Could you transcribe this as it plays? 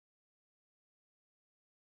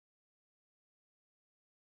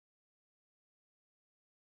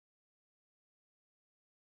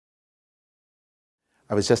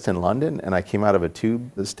I was just in London, and I came out of a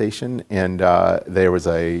tube station, and there was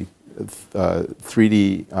a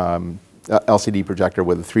 3D LCD projector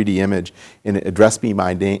with a 3D image, and it addressed me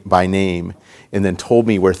by name, and then told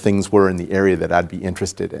me where things were in the area that I'd be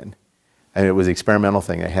interested in. And it was an experimental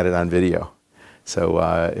thing. I had it on video. So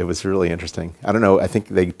it was really interesting. I don't know, I think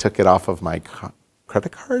they took it off of my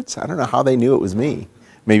credit cards. I don't know how they knew it was me.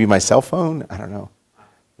 Maybe my cell phone, I don't know.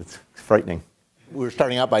 It's frightening. We were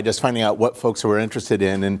starting out by just finding out what folks were interested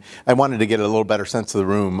in, and I wanted to get a little better sense of the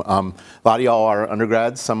room. A lot of y'all are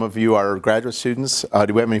undergrads, some of you are graduate students.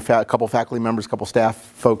 Do we have any a couple faculty members, a couple staff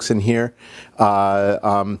folks in here?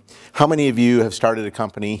 How many of you have started a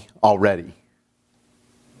company already?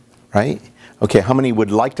 Right? Okay, how many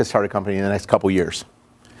would like to start a company in the next couple years?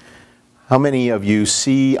 How many of you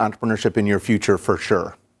see entrepreneurship in your future for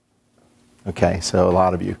sure? Okay, so a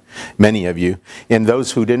lot of you, many of you. And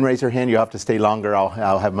those who didn't raise their hand, you have to stay longer.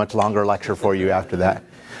 I'll have a much longer lecture for you after that.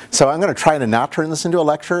 So I'm going to try to not turn this into a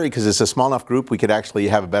lecture because it's a small enough group we could actually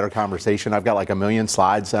have a better conversation. I've got like 1 million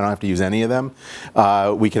slides. I don't have to use any of them.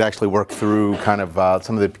 We could actually work through kind of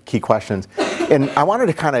some of the key questions. And I wanted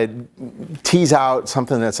to kind of tease out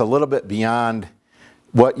something that's a little bit beyond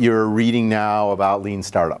what you're reading now about lean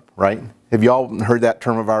startup, right? Have you all heard that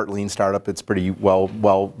term of art, lean startup? It's pretty well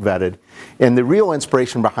vetted. And the real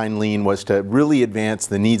inspiration behind lean was to really advance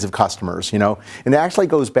the needs of customers, you know? And it actually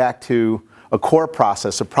goes back to a core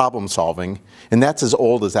process of problem solving, and that's as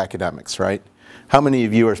old as academics, right? How many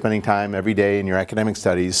of you are spending time every day in your academic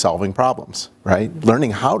studies solving problems, right?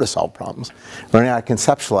 Learning how to solve problems, learning how to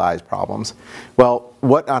conceptualize problems. Well,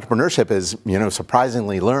 what entrepreneurship has, you know,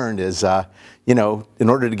 surprisingly learned is, you know, in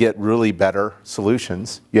order to get really better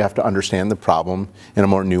solutions, you have to understand the problem in a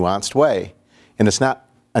more nuanced way. And it's not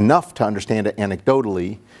enough to understand it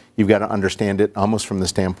anecdotally. You've got to understand it almost from the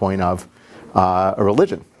standpoint of a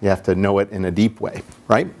religion. You have to know it in a deep way,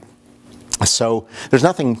 right? So there's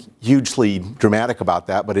nothing hugely dramatic about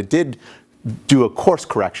that, but it did do a course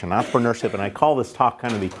correction, entrepreneurship, and I call this talk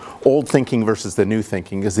kind of the old thinking versus the new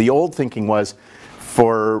thinking, because the old thinking was,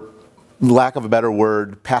 for lack of a better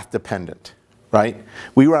word, path dependent, right?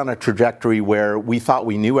 We were on a trajectory where we thought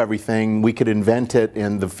we knew everything, we could invent it,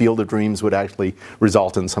 and the field of dreams would actually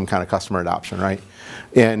result in some kind of customer adoption, right?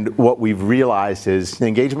 And what we've realized is the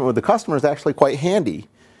engagement with the customer is actually quite handy.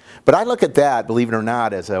 But I look at that, believe it or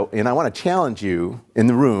not, as and I want to challenge you in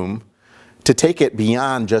the room to take it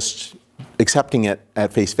beyond just accepting it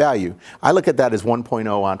at face value. I look at that as 1.0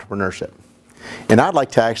 entrepreneurship. And I'd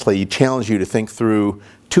like to actually challenge you to think through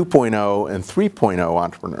 2.0 and 3.0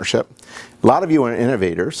 entrepreneurship. A lot of you are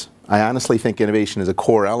innovators. I honestly think innovation is a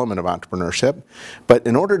core element of entrepreneurship. But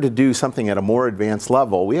in order to do something at a more advanced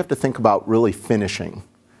level, we have to think about really finishing,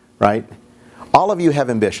 right? All of you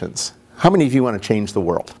have ambitions. How many of you want to change the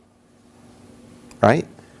world? Right?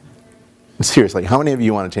 Seriously, how many of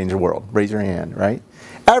you want to change the world? Raise your hand, right?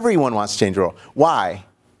 Everyone wants to change the world. Why?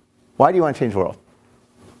 Why do you want to change the world?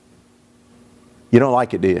 You don't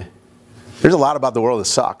like it, do you? There's a lot about the world that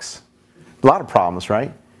sucks. A lot of problems,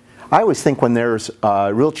 right? I always think when there's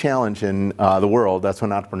a real challenge in the world, that's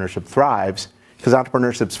when entrepreneurship thrives, because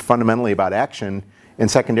entrepreneurship is fundamentally about action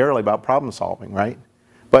and secondarily about problem solving, right?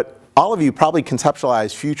 But all of you probably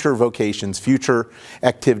conceptualize future vocations, future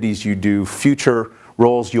activities you do, future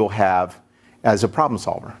roles you'll have as a problem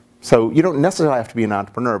solver. So you don't necessarily have to be an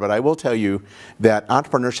entrepreneur, but I will tell you that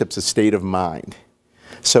entrepreneurship is a state of mind.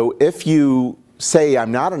 So if you say,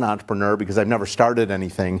 I'm not an entrepreneur because I've never started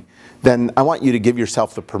anything, then I want you to give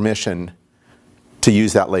yourself the permission to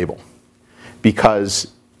use that label.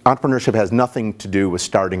 Because entrepreneurship has nothing to do with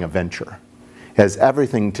starting a venture. It has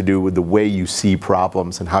everything to do with the way you see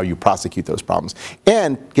problems and how you prosecute those problems,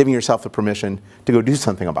 and giving yourself the permission to go do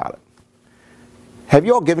something about it. Have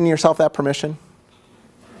you all given yourself that permission?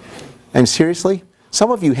 And seriously?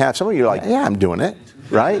 Some of you have. Some of you are like, yeah, I'm doing it,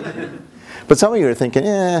 right? But some of you are thinking,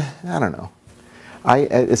 I don't know.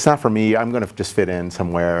 It's not for me. I'm going to just fit in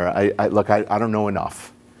somewhere. Look, I don't know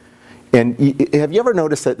enough. And have you ever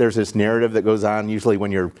noticed that there's this narrative that goes on, usually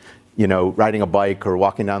when you're riding a bike or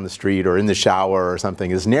walking down the street or in the shower or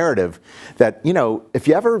something, this narrative that, if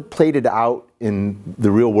you ever played it out in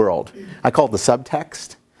the real world, I call it the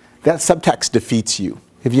subtext. That subtext defeats you.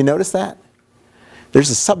 Have you noticed that?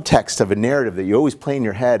 There's a subtext of a narrative that you always play in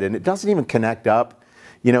your head, and it doesn't even connect up.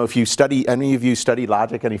 If you study, any of you study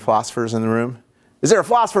logic, any philosophers in the room? Is there a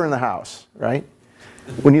philosopher in the house, right?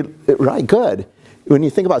 Right, good. When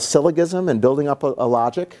you think about syllogism and building up a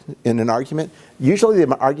logic in an argument, usually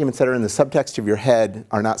the arguments that are in the subtext of your head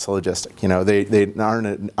are not syllogistic. They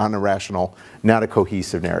aren't on a rational, not a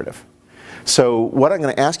cohesive narrative. So what I'm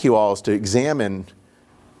going to ask you all is to examine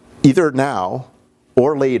either now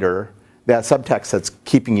or later that subtext that's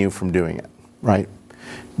keeping you from doing it, right?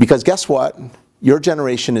 Because guess what? Your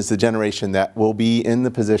generation is the generation that will be in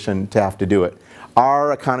the position to have to do it.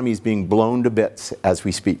 Our economy is being blown to bits as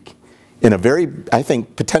we speak in a very, I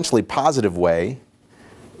think, potentially positive way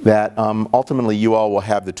that ultimately you all will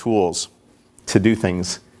have the tools to do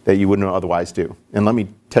things that you wouldn't otherwise do. And let me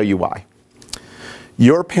tell you why.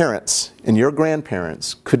 Your parents and your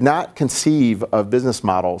grandparents could not conceive of business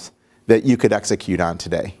models that you could execute on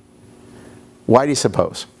today. Why do you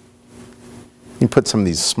suppose? You put some of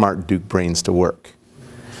these smart Duke brains to work.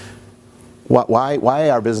 Why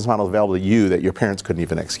are business models available to you that your parents couldn't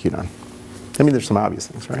even execute on? I mean, there's some obvious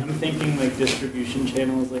things, right? I'm thinking like distribution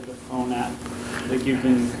channels, like a phone app. Like you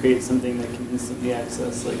can create something that can instantly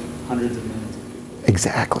access like hundreds of millions of people.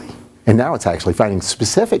 Exactly. And now it's actually finding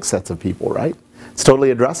specific sets of people, right? It's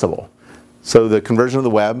totally addressable. So the conversion of the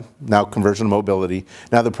web, now conversion of mobility,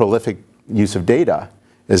 now the prolific use of data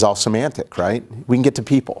is all semantic, right? We can get to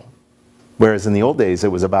people. Whereas in the old days,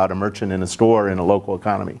 it was about a merchant in a store in a local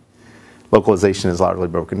economy. Localization is largely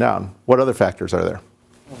broken down. What other factors are there?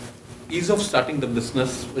 Ease of starting the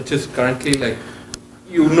business, which is currently like,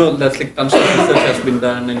 that's like tons of research has been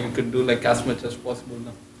done and you could do like as much as possible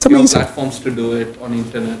now. It's amazing. You have platforms to do it on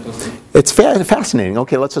internet or something. It's fascinating.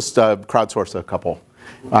 Okay, let's just crowdsource a couple.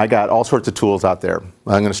 I got all sorts of tools out there.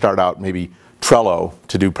 I'm going to start out maybe Trello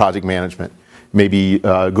to do project management, maybe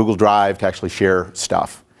Google Drive to actually share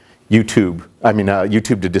stuff, YouTube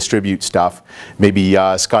to distribute stuff, maybe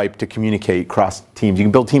Skype to communicate across teams. You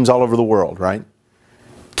can build teams all over the world, right?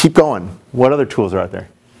 Keep going. What other tools are out there?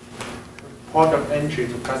 Port of entry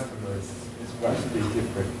to customers is vastly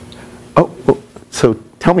different. Oh, so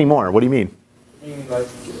tell me more. What do you mean? I mean, like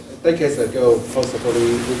decades ago,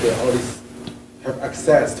 possibly we could always have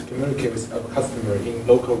access to communicate with a customer in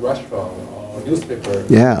local restaurant or newspaper.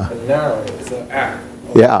 Yeah. And now it's an app.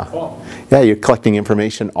 Yeah. Phone. Yeah, you're collecting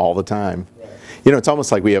information all the time. Right. You know, it's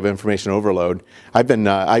almost like we have information overload.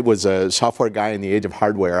 I was a software guy in the age of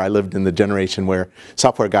hardware. I lived in the generation where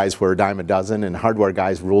software guys were a dime a dozen and hardware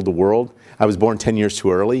guys ruled the world. I was born 10 years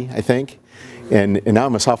too early, I think. And now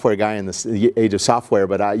I'm a software guy in the age of software,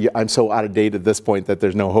 but I'm so out of date at this point that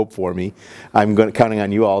there's no hope for me. I'm counting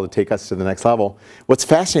on you all to take us to the next level. What's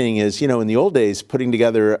fascinating is, you know, in the old days, putting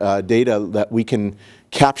together data that we can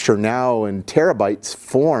capture now in terabytes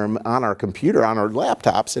form on our computer, on our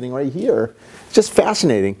laptop, sitting right here. It's just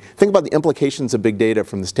fascinating. Think about the implications of big data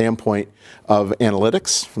from the standpoint of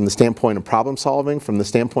analytics, from the standpoint of problem solving, from the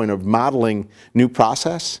standpoint of modeling new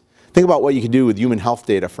process. Think about what you could do with human health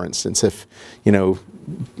data, for instance, if, you know,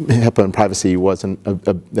 HIPAA and privacy wasn't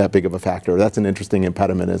that big of a factor. That's an interesting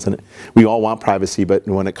impediment, isn't it? We all want privacy, but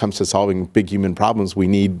when it comes to solving big human problems, we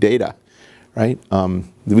need data, right?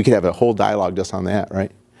 We could have a whole dialogue just on that,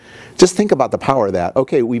 right? Just think about the power of that.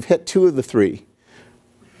 Okay, we've hit two of the three.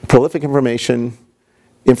 Prolific information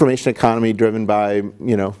economy driven by,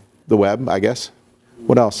 you know, the web, I guess.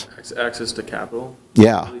 What else? Access to capital.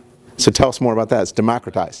 Yeah. So tell us more about that. It's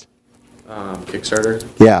democratized. Kickstarter.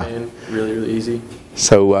 Yeah. Campaign, really, really easy.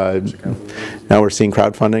 So now we're seeing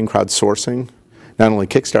crowdfunding, crowdsourcing. Not only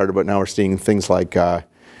Kickstarter, but now we're seeing things like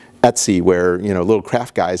Etsy, where, you know, little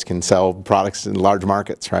craft guys can sell products in large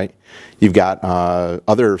markets, right? You've got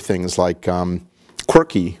other things like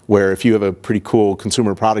Quirky, where if you have a pretty cool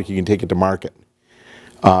consumer product, you can take it to market.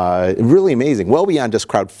 Really amazing. Well beyond just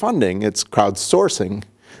crowdfunding, it's crowdsourcing,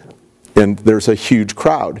 and there's a huge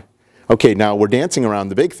crowd. Okay, now we're dancing around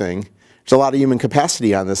the big thing. There's a lot of human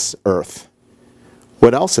capacity on this earth.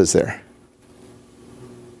 What else is there?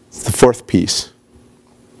 It's the fourth piece.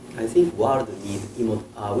 I think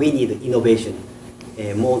we need innovation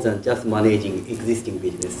more than just managing existing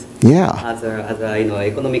business. Yeah. As a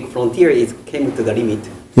economic frontier came to the limit.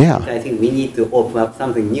 Yeah. I think we need to open up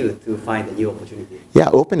something new to find a new opportunity. Yeah,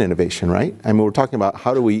 open innovation, right? I mean, we're talking about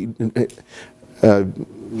how do we, I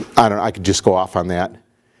don't know, I could just go off on that.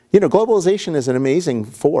 You know, globalization is an amazing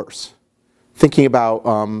force. Thinking about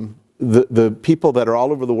the people that are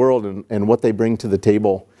all over the world and what they bring to the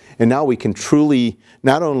table. And now we can truly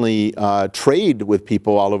not only trade with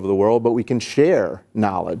people all over the world, but we can share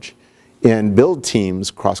knowledge and build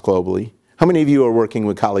teams cross-globally. How many of you are working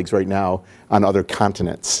with colleagues right now on other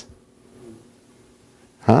continents?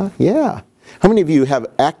 Huh? Yeah. How many of you have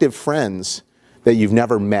active friends that you've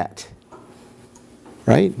never met?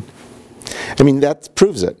 Right? I mean, that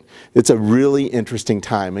proves it. It's a really interesting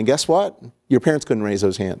time. And guess what? Your parents couldn't raise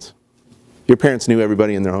those hands. Your parents knew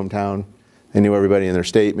everybody in their hometown. They knew everybody in their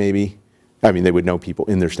state, maybe. I mean, they would know people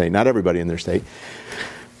in their state, not everybody in their state.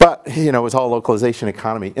 But, you know, it's all localization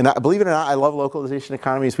economy. And believe it or not, I love localization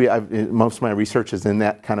economies. Most of my research is in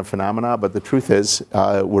that kind of phenomena, but the truth is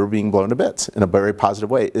we're being blown to bits in a very positive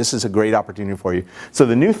way. This is a great opportunity for you. So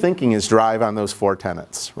the new thinking is drive on those 4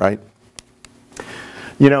 tenets, right?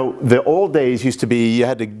 You know, the old days used to be you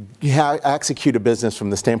had to execute a business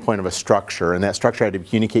from the standpoint of a structure, and that structure had to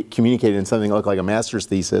be communicated in something that looked like a master's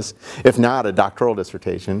thesis, if not a doctoral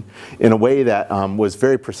dissertation, in a way that was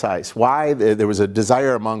very precise. Why? There was a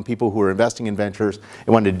desire among people who were investing in ventures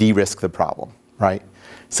and wanted to de-risk the problem, right?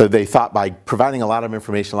 So they thought by providing a lot of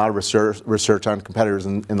information, a lot of research on competitors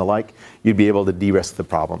and the like, you'd be able to de-risk the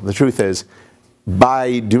problem. The truth is,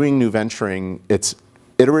 by doing new venturing, it's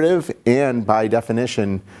iterative and, by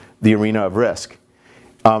definition, the arena of risk.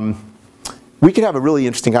 We could have a really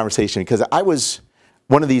interesting conversation because I was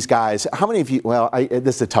one of these guys. How many of you, well,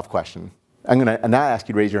 this is a tough question. I'm going to not ask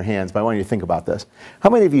you to raise your hands, but I want you to think about this.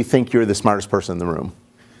 How many of you think you're the smartest person in the room?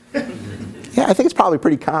 Yeah, I think it's probably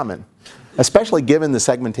pretty common, especially given the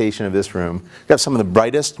segmentation of this room. You have some of the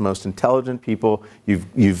brightest, most intelligent people.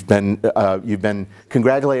 You've been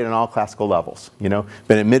congratulated on all classical levels. You know,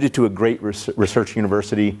 been admitted to a great research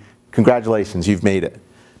university. Congratulations, you've made it.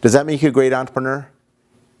 Does that make you a great entrepreneur?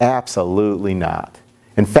 Absolutely not.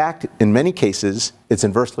 In fact, in many cases, it's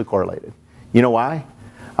inversely correlated. You know why?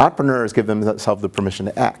 Entrepreneurs give themselves the permission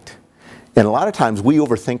to act. And a lot of times we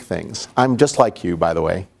overthink things. I'm just like you, by the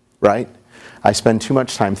way, right? I spend too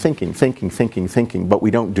much time thinking, but we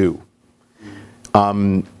don't do.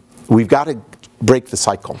 We've got to break the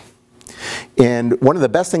cycle. And one of the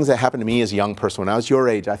best things that happened to me as a young person, when I was your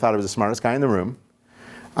age, I thought I was the smartest guy in the room.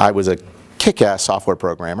 I was a kick-ass software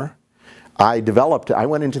programmer. I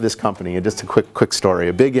went into this company, and just a quick story,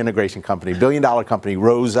 a big integration company, billion-dollar company,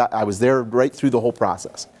 rose up. I was there right through the whole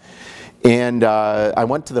process. And I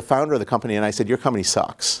went to the founder of the company and I said, your company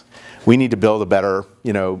sucks. We need to build a better,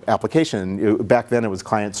 you know, application. Back then it was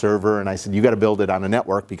client server, and I said, you got to build it on a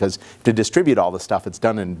network because to distribute all this stuff, it's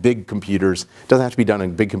done in big computers. It doesn't have to be done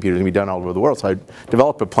in big computers, it can be done all over the world. So I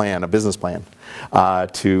developed a plan, a business plan,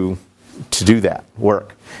 to do that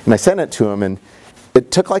work. And I sent it to him, and it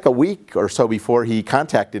took like a week or so before he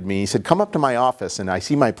contacted me. He said, come up to my office, and I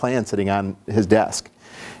see my plan sitting on his desk.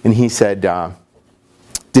 And he said,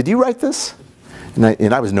 did you write this?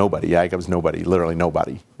 And I was nobody. I was nobody, literally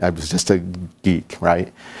nobody. I was just a geek,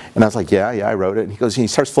 right? And I was like, yeah, I wrote it. And he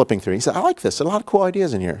starts flipping through. He said, I like this. There's a lot of cool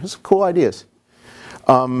ideas in here. There's some cool ideas.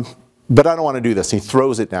 But I don't want to do this. And he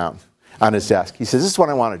throws it down on his desk. He says, this is what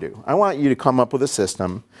I want to do. I want you to come up with a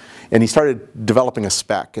system. And he started developing a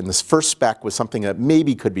spec. And this first spec was something that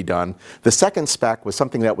maybe could be done. The second spec was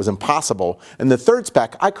something that was impossible. And the third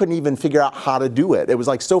spec, I couldn't even figure out how to do it. It was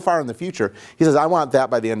like so far in the future. He says, I want that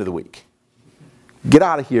by the end of the week. Get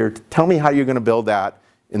out of here. Tell me how you're going to build that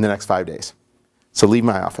in the next 5 days. So leave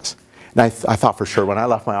my office. And I thought for sure when I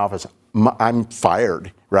left my office, I'm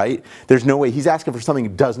fired, right? There's no way. He's asking for something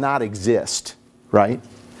that does not exist, right?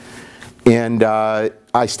 And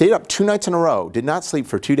I stayed up 2 nights in a row, did not sleep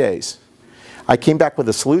for 2 days. I came back with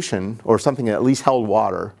a solution or something that at least held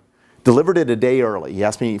water, delivered it a day early. He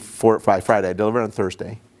asked me by Friday. I delivered on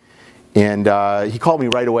Thursday. And he called me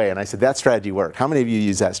right away, and I said, that strategy worked. How many of you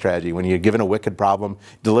use that strategy when you're given a wicked problem,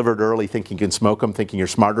 delivered early, thinking you can smoke them, thinking you're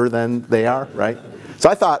smarter than they are, right? So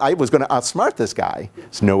I thought I was going to outsmart this guy.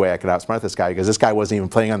 There's no way I could outsmart this guy because this guy wasn't even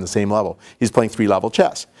playing on the same level. He's playing 3-level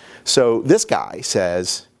chess. So this guy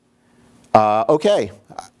says, okay,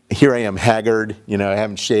 here I am, haggard, you know, I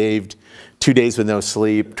haven't shaved, 2 days with no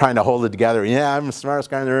sleep, trying to hold it together. Yeah, I'm the smartest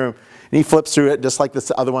guy in the room. And he flips through it just like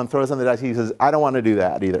this other one, throws on the desk. He says, I don't want to do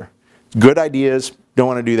that either. Good ideas, don't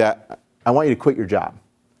want to do that. I want you to quit your job.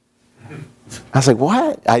 I was like,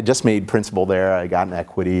 what? I just made principal there. I got an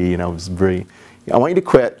equity, you know, it was very, I want you to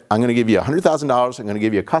quit. I'm going to give you $100,000. I'm going to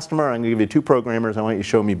give you a customer. I'm going to give you 2 programmers. I want you to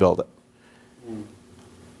show me build it.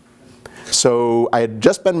 So I had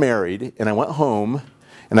just been married, and I went home,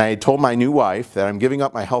 and I told my new wife that I'm giving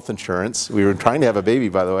up my health insurance. We were trying to have a baby,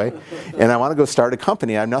 by the way. And I want to go start a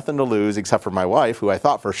company. I have nothing to lose except for my wife, who I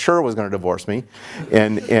thought for sure was going to divorce me.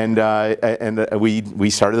 And we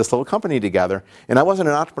started this little company together. And I wasn't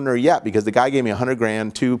an entrepreneur yet because the guy gave me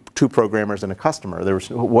 $100,000, two programmers, and a customer. There was,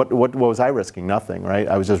 what was I risking? Nothing, right?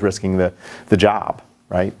 I was just risking the job,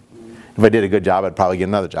 right? If I did a good job, I'd probably get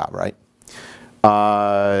another job, right?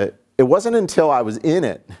 It wasn't until I was in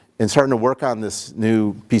it and starting to work on this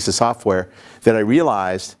new piece of software that I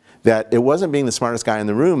realized that it wasn't being the smartest guy in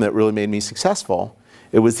the room that really made me successful.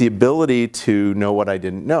 It was the ability to know what I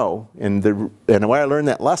didn't know. And the way I learned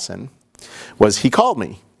that lesson was he called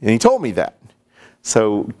me and he told me that.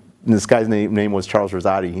 So this guy's name was Charles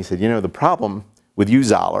Rosati. He said, you know, the problem with you,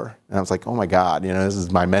 Zoller. And I was like, oh my God, you know, this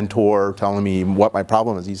is my mentor telling me what my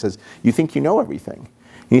problem is. He says, you think you know everything.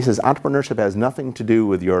 And he says, entrepreneurship has nothing to do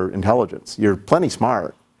with your intelligence. You're plenty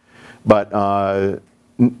smart, but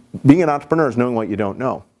being an entrepreneur is knowing what you don't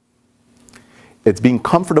know. It's being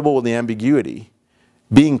comfortable with the ambiguity,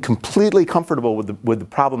 being completely comfortable with the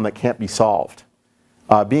problem that can't be solved,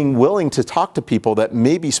 being willing to talk to people that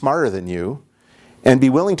may be smarter than you, and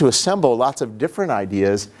be willing to assemble lots of different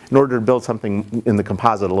ideas in order to build something in the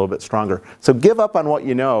composite a little bit stronger. So give up on what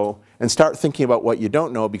you know and start thinking about what you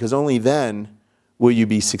don't know, because only then will you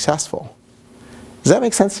be successful. Does that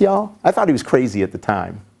make sense to y'all? I thought he was crazy at the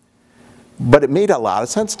time. But it made a lot of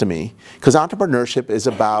sense to me, because entrepreneurship is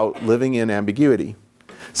about living in ambiguity.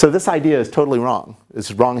 So this idea is totally wrong.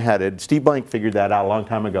 It's wrong-headed. Steve Blank figured that out a long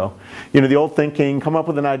time ago. You know, the old thinking, come up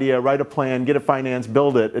with an idea, write a plan, get it financed,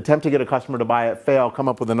 build it, attempt to get a customer to buy it, fail, come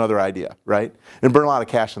up with another idea, right? And burn a lot of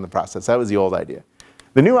cash in the process. That was the old idea.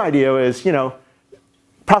 The new idea is, you know,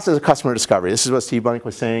 process of customer discovery. This is what Steve Blank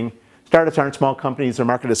was saying. Startups aren't small companies, they're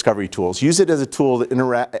market discovery tools. Use it as a tool to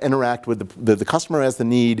interact with the customer as the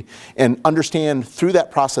need and understand through that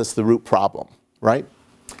process the root problem, right?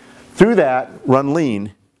 Through that, run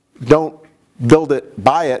lean. Don't build it,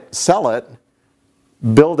 buy it, sell it.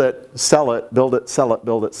 Build it, sell it, build it, sell it,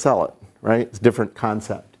 build it, sell it, right? It's a different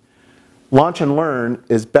concept. Launch and learn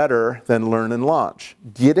is better than learn and launch.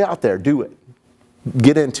 Get out there, do it.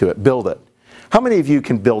 Get into it, build it. How many of you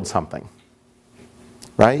can build something?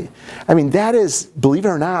 Right? I mean, that is, believe it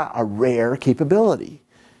or not, a rare capability.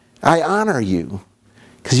 I honor you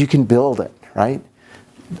because you can build it, right?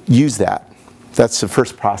 Use that. That's the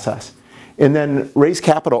first process. And then raise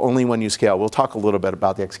capital only when you scale. We'll talk a little bit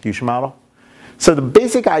about the execution model. So the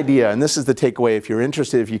basic idea, and this is the takeaway if you're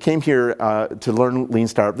interested, if you came here to learn Lean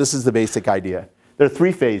Startup, this is the basic idea. There are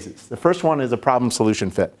 3 phases. The first one is a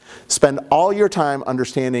problem-solution fit. Spend all your time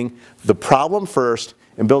understanding the problem first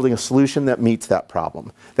and building a solution that meets that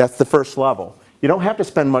problem. That's the first level. You don't have to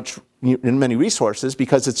spend many resources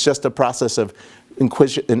because it's just a process of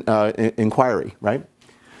inquiry, right?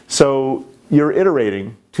 So you're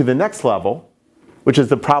iterating to the next level, which is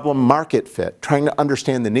the problem market fit, trying to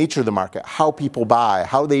understand the nature of the market, how people buy,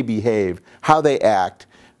 how they behave, how they act,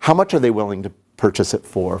 how much are they willing to purchase it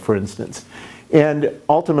for instance. And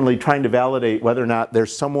ultimately trying to validate whether or not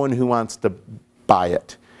there's someone who wants to buy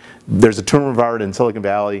it. There's a term of art in Silicon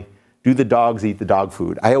Valley, do the dogs eat the dog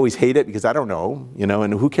food? I always hate it because I don't know, you know,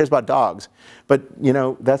 and who cares about dogs? But, you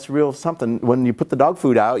know, that's real something. When you put the dog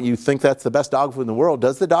food out, you think that's the best dog food in the world.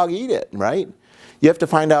 Does the dog eat it, right? You have to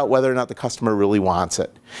find out whether or not the customer really wants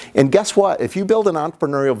it. And guess what? If you build an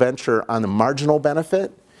entrepreneurial venture on the marginal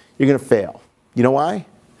benefit, you're going to fail. You know why?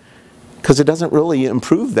 Because it doesn't really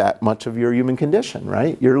improve that much of your human condition,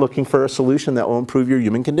 right? You're looking for a solution that will improve your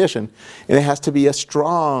human condition. And it has to be a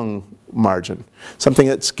strong margin, something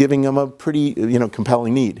that's giving them a pretty, you know,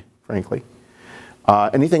 compelling need, frankly.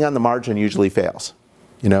 Anything on the margin usually fails.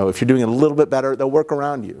 You know, if you're doing it a little bit better, they'll work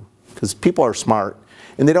around you. Because people are smart,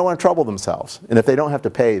 and they don't want to trouble themselves. And if they don't have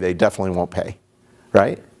to pay, they definitely won't pay,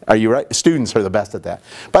 right? Are you right? Students are the best at that.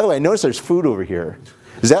 By the way, I notice there's food over here.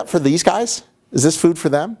 Is that for these guys? Is this food for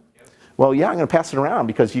them? Well, yeah, I'm going to pass it around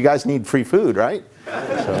because you guys need free food, right?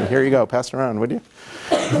 So here you go. Pass it around, would you?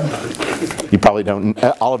 You probably don't.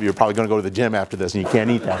 All of you are probably going to go to the gym after this, and you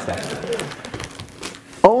can't eat that stuff.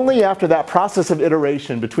 Only after that process of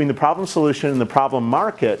iteration between the problem solution and the problem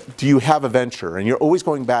market do you have a venture. And you're always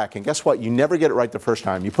going back. And guess what? You never get it right the first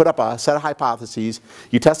time. You put up a set of hypotheses.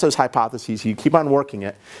 You test those hypotheses. You keep on working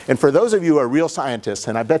it. And for those of you who are real scientists,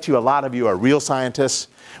 and I bet you a lot of you are real scientists,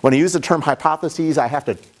 when I use the term hypotheses, I have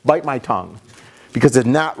to bite my tongue. Because they're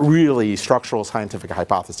not really structural scientific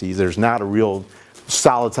hypotheses. There's not a real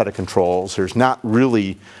solid set of controls. There's not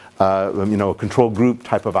really you know, a control group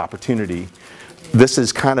type of opportunity. This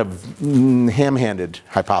is kind of ham-handed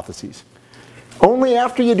hypotheses. Only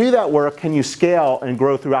after you do that work can you scale and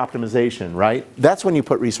grow through optimization, right? That's when you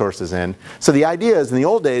put resources in. So the idea is, in the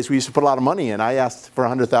old days, we used to put a lot of money in. I asked for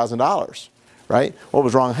 $100,000, right? What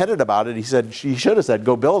was wrong-headed about it? He said, he should have said,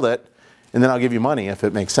 go build it, and then I'll give you money if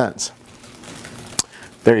it makes sense.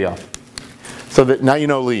 There you go. So that now you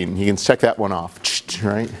know lean. You can check that one off,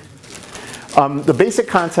 right? The basic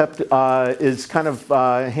concept is kind of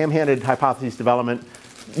ham-handed hypothesis development.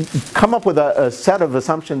 Come up with a set of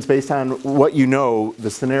assumptions based on what you know,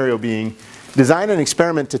 the scenario being. Design an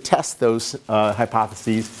experiment to test those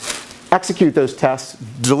hypotheses. Execute those tests.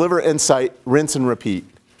 Deliver insight. Rinse and repeat.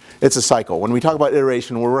 It's a cycle. When we talk about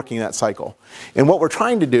iteration, we're working that cycle. And what we're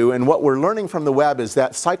trying to do, and what we're learning from the web, is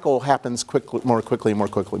that cycle happens more quickly,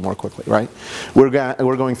 right? We're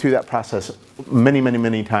going through that process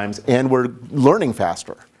many times, and we're learning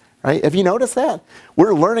faster, right? Have you noticed that?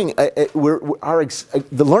 We're learning, the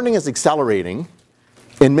learning is accelerating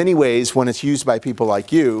in many ways when it's used by people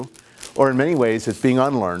like you, or in many ways it's being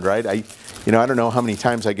unlearned, right? I don't know how many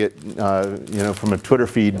times I get, from a Twitter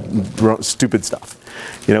feed, stupid stuff.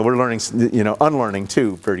 We're learning, unlearning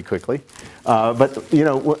too pretty quickly. But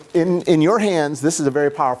in your hands, this is a very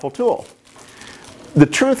powerful tool. The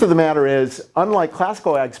truth of the matter is, unlike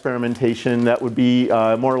classical experimentation, that would be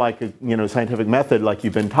more like a scientific method like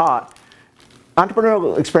you've been taught,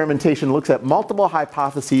 entrepreneurial experimentation looks at multiple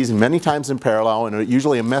hypotheses, and many times in parallel, and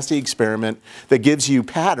usually a messy experiment that gives you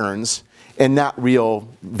patterns and not real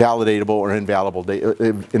validatable or invalidatable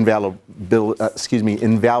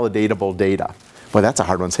data. Boy, that's a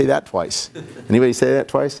hard one. Say that twice. Anybody say that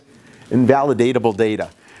twice? Invalidatable data.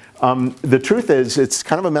 The truth is, it's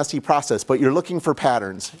kind of a messy process, but you're looking for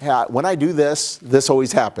patterns. When I do this, this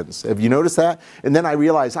always happens. Have you noticed that? And then I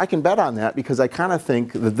realize I can bet on that because I kind of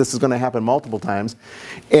think that this is going to happen multiple times.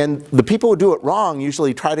 And the people who do it wrong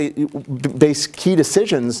usually try to base key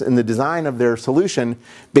decisions in the design of their solution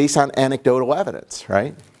based on anecdotal evidence,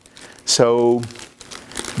 right? So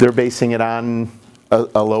they're basing it on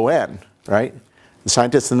a low N, right? The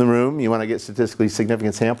scientists in the room, you want to get statistically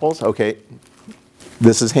significant samples? Okay.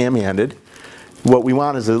 This is ham-handed. What we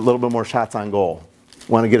want is a little bit more shots on goal.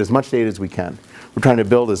 We want to get as much data as we can. We're trying to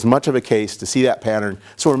build as much of a case to see that pattern,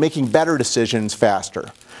 so we're making better decisions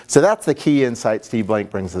faster. So that's the key insight Steve Blank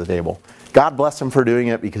brings to the table. God bless him for doing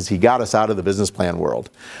it because he got us out of the business plan world.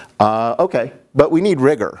 Okay, but we need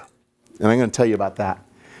rigor, and I'm going to tell you about that.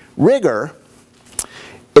 Rigor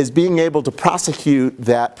is being able to prosecute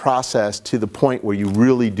that process to the point where you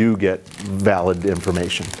really do get valid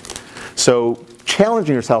information. So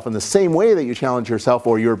challenging yourself in the same way that you challenge yourself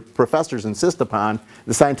or your professors insist upon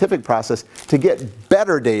the scientific process to get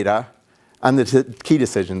better data on the key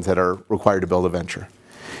decisions that are required to build a venture.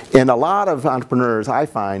 And a lot of entrepreneurs, I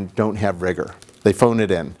find, don't have rigor. They phone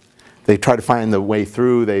it in. They try to find the way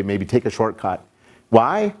through. They maybe take a shortcut.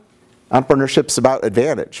 Why? Entrepreneurship's about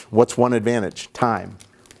advantage. What's one advantage? Time.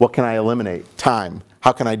 What can I eliminate? Time.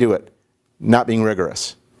 How can I do it? Not being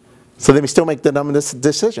rigorous. So they still make the dumbest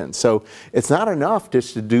decisions. So it's not enough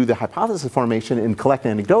just to do the hypothesis formation and collect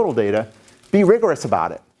anecdotal data. Be rigorous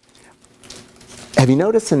about it. Have you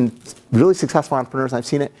noticed in really successful entrepreneurs, I've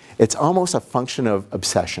seen it, it's almost a function of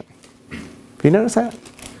obsession. Have you noticed that?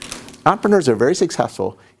 Entrepreneurs are very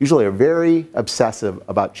successful, usually are very obsessive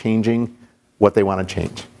about changing what they want to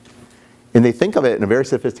change. And they think of it in a very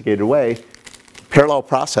sophisticated way, parallel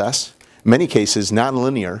process, in many cases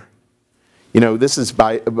nonlinear. This is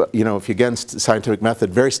by, if you're against scientific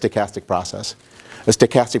method, very stochastic process. A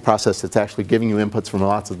stochastic process that's actually giving you inputs from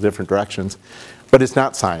lots of different directions, but it's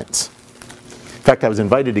not science. In fact, I was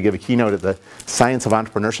invited to give a keynote at the Science of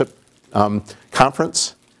Entrepreneurship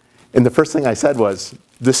conference, and the first thing I said was,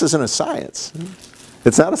 this isn't a science.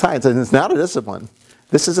 It's not a science, and it's not a discipline.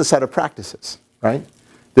 This is a set of practices, right?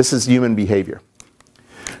 This is human behavior.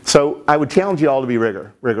 So I would challenge you all to be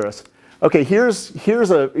rigorous. Okay, here's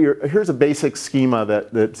a basic schema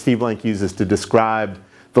that Steve Blank uses to describe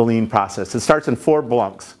the lean process. It starts in 4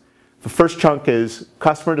 blocks. The first chunk is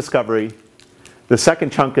customer discovery. The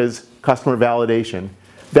second chunk is customer validation.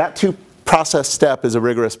 That 2-process step is a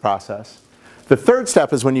rigorous process. The third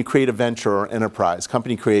step is when you create a venture or enterprise,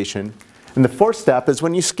 company creation. And the fourth step is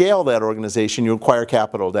when you scale that organization, you require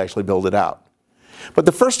capital to actually build it out. But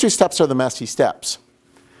the first 2 steps are the messy steps.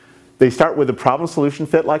 They start with a problem-solution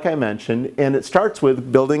fit, like I mentioned, and it starts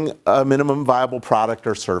with building a minimum viable product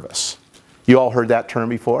or service. You all heard that term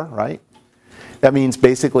before, right? That means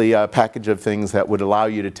basically a package of things that would allow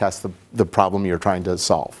you to test the problem you're trying to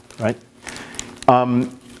solve, right?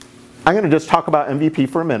 I'm going to just talk about MVP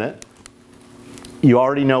for a minute. You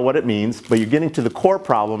already know what it means, but you're getting to the core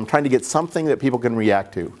problem, trying to get something that people can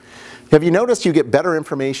react to. Have you noticed you get better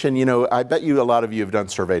information? I bet a lot of you have done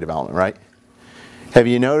survey development, right? Have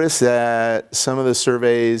you noticed that some of the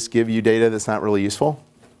surveys give you data that's not really useful?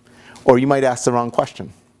 Or you might ask the wrong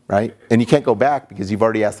question, right? And you can't go back because you've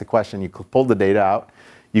already asked the question. You pulled the data out.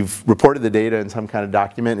 You've reported the data in some kind of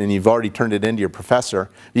document, and you've already turned it into your professor.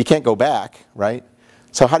 You can't go back, right?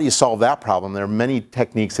 So how do you solve that problem? There are many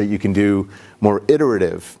techniques that you can do, more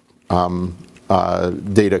iterative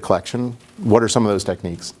data collection. What are some of those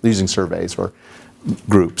techniques? Using surveys or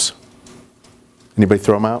groups. Anybody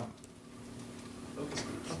throw them out?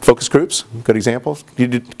 Focus groups, good example.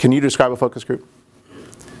 Can you describe a focus group?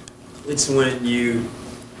 It's when you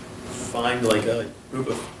find like a group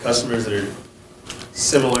of customers that are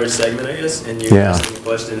similar segment, I guess, and you're Yeah. asking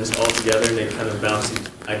questions all together, and they kind of bounce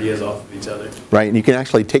ideas off of each other. Right, and you can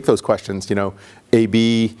actually take those questions, you know, A,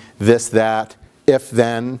 B, this, that, if,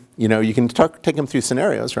 then, you know, you can take them through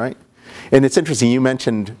scenarios, right? And it's interesting, you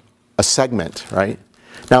mentioned a segment, right?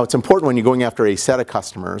 Now, it's important when you're going after a set of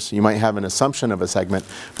customers, you might have an assumption of a segment,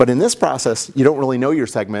 but in this process, you don't really know your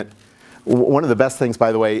segment. One of the best things,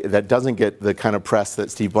 by the way, that doesn't get the kind of press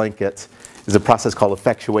that Steve Blank gets is a process called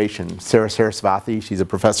effectuation. Sarah Sarasvathy, she's a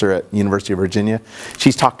professor at University of Virginia.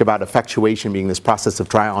 She's talked about effectuation being this process of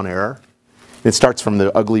trial and error. It starts from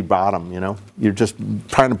the ugly bottom, you know. You're just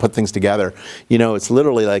trying to put things together. You know, it's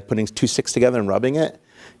literally like putting two sticks together and rubbing it.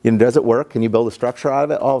 You know, does it work? Can you build a structure out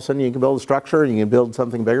of it? All of a sudden you can build a structure and you can build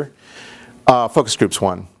something bigger. Focus groups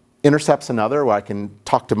one. Intercepts another where I can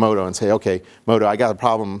talk to Moto and say, okay, Moto, I got a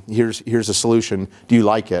problem. Here's a solution. Do you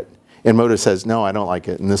like it? And Moto says, no, I don't like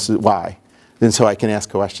it, and this is why. And so I can ask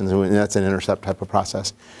questions, and that's an intercept type of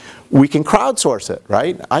process. We can crowdsource it,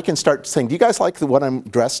 right? I can start saying, do you guys like what I'm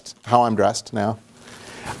dressed, how I'm dressed now?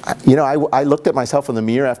 You know, I looked at myself in the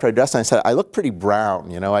mirror after I dressed, and I said, I look pretty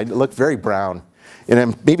brown, you know, I look very brown. And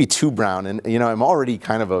I'm maybe too brown, and you know, I'm already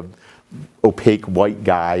kind of a opaque white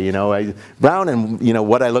guy, you know, brown and you know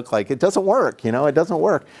what I look like, it doesn't work, you know, it doesn't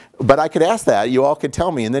work. But I could ask that, you all could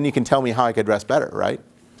tell me, and then you can tell me how I could dress better, right?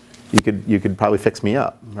 You could probably fix me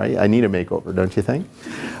up, right? I need a makeover, don't you think?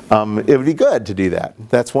 It would be good to do that.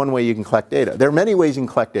 That's one way you can collect data. There are many ways you can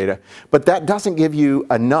collect data, but that doesn't give you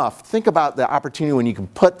enough. Think about the opportunity when you can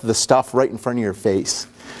put the stuff right in front of your face.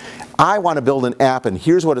 I want to build an app, and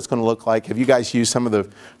here's what it's going to look like. Have you guys used some of the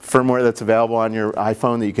firmware that's available on your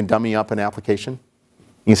iPhone that you can dummy up an application?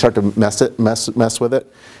 You can start to mess with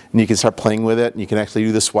it, and you can start playing with it, and you can actually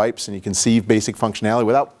do the swipes, and you can see basic functionality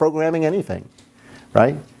without programming anything,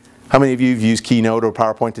 right? How many of you have used Keynote or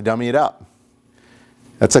PowerPoint to dummy it up?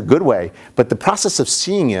 That's a good way. But the process of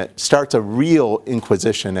seeing it starts a real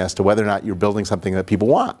inquisition as to whether or not you're building something that people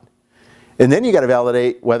want. And then you got to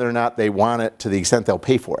validate whether or not they want it to the extent they'll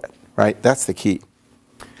pay for it, right? That's the key.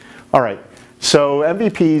 All right. So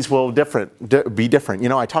MVPs will be different. You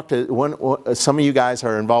know, I talked to some of you guys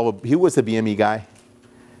are involved with, who was the BME guy?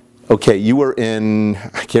 Okay, you were in,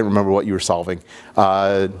 I can't remember what you were solving.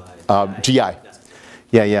 GI.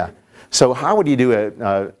 Yeah. So how would you do it?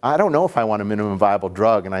 I don't know if I want a minimum viable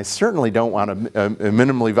drug, and I certainly don't want a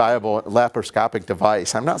minimally viable laparoscopic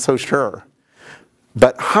device. I'm not so sure.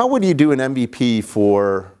 But how would you do an MVP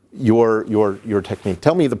for your technique?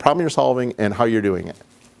 Tell me the problem you're solving and how you're doing it.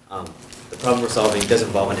 The problem we're solving does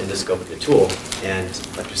involve an endoscope of the tool, and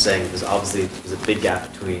like you're saying, there's a big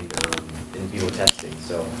gap between in vivo testing.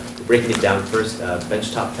 So we're breaking it down first,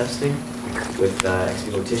 benchtop testing with ex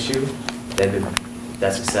vivo tissue, then if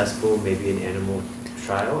that's successful, maybe an animal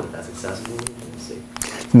trial, and if that's successful, let's see.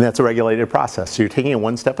 And that's a regulated process. So you're taking it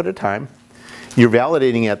one step at a time. You're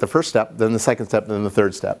validating it at the first step, then the second step, then the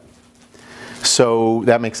third step. So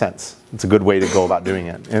that makes sense. It's a good way to go about doing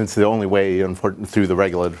it. And it's the only way through the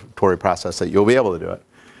regulatory process that you'll be able to do it.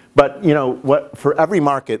 But you know, for every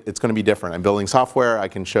market, it's going to be different. I'm building software. I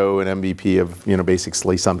can show an MVP of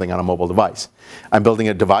basically something on a mobile device. I'm building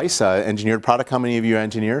a device, engineered product. How many of you are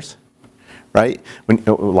engineers? Right?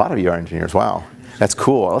 A lot of you are engineers. Wow. That's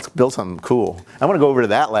cool. Let's build something cool. I want to go over to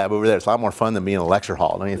that lab over there. It's a lot more fun than being in a lecture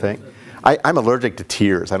hall, don't you think? I'm allergic to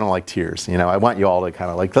tears. I don't like tears. I want you all to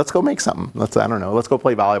kind of like, let's go make something. I don't know, let's go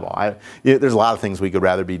play volleyball. There's a lot of things we could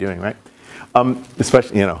rather be doing, right?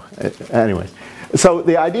 Especially, anyways. So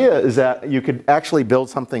the idea is that you could actually build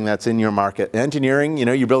something that's in your market. Engineering,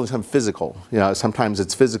 you're building something physical. Sometimes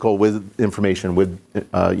it's physical with information, with,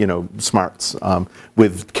 smarts,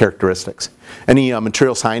 with characteristics. Any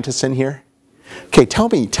material scientists in here? Okay,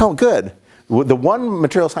 good. The one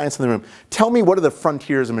material science in the room, tell me what are the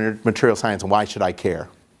frontiers of material science and why should I care?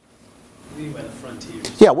 What do you mean by the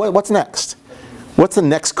frontiers? Yeah, what's next? What's the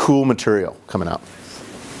next cool material coming out?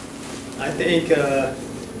 I think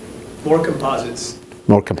more composites.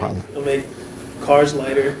 More composites. It'll make cars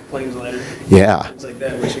lighter, planes lighter. Yeah. Things like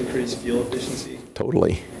that, which increase fuel efficiency.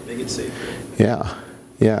 Totally. Make it safer.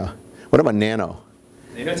 Yeah. What about nano?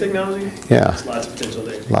 Nanotechnology? Yeah. There's lots of potential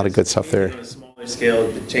there. A lot of good stuff there. On a smaller scale,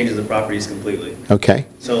 it changes the properties completely. Okay.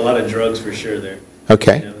 So a lot of drugs for sure there.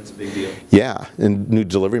 Okay. That's a big deal. Yeah, and new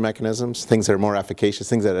delivery mechanisms, things that are more efficacious,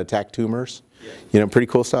 things that attack tumors. Yeah. Pretty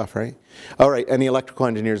cool stuff, right? All right, any electrical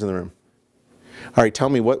engineers in the room? All right, tell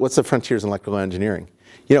me, what's the frontiers in electrical engineering?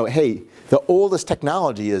 Hey, the oldest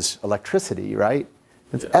technology is electricity, right?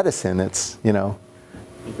 It's Edison, it's,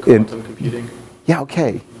 Quantum computing. Yeah,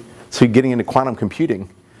 okay. So you're getting into quantum computing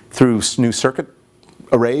through new circuit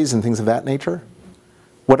arrays and things of that nature?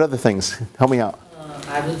 What other things? Help me out.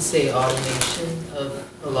 I would say automation of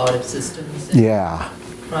a lot of systems. And Yeah.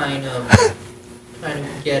 trying to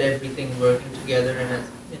get everything working together in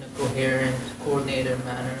a coherent, coordinated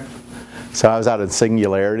manner. So I was out at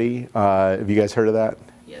Singularity. Have you guys heard of that?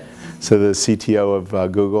 Yes. So the CTO of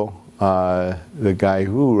Google, the guy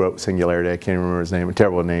who wrote Singularity, I can't remember his name,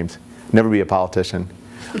 terrible names. Never be a politician.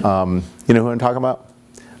 You know who I'm talking about?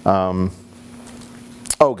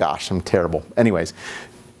 Oh gosh, I'm terrible. Anyways,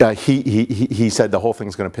 he said the whole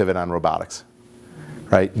thing's going to pivot on robotics,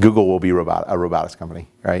 right? Google will be a robotics company,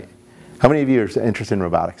 right? How many of you are interested in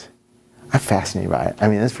robotics? I'm fascinated by it. I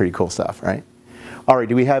mean, that's pretty cool stuff, right? All right,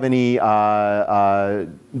 do we have any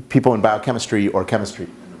people in biochemistry or chemistry?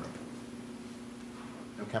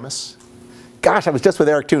 No chemists? Gosh, I was just with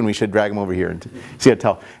Eric too, and we should drag him over here and see how to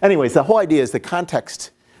tell. Anyways, the whole idea is the context,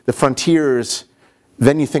 the frontiers,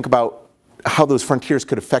 then you think about how those frontiers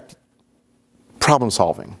could affect problem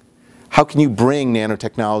solving. How can you bring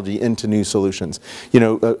nanotechnology into new solutions? You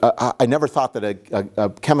know, I never thought that a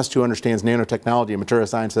chemist who understands nanotechnology, a material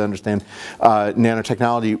science that understands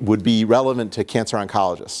nanotechnology would be relevant to cancer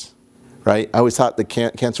oncologists, right? I always thought that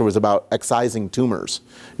cancer was about excising tumors.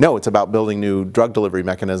 No, it's about building new drug delivery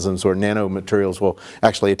mechanisms where nanomaterials will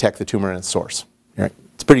actually attack the tumor in its source, right?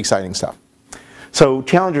 It's pretty exciting stuff. So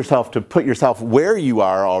challenge yourself to put yourself where you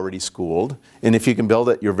are already schooled, and if you can build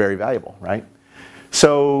it, you're very valuable, right?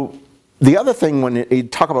 So the other thing when you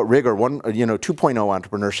talk about rigor, 2.0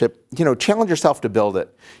 entrepreneurship, challenge yourself to build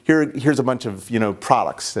it. Here's a bunch of,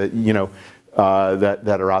 products that,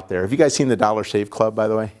 that are out there. Have you guys seen the Dollar Shave Club, by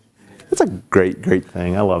the way? It's a great, great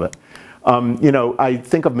thing. I love it. I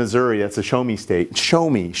think of Missouri, that's a show me state. Show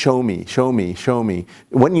me, show me, show me, show me.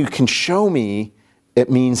 When you can show me, it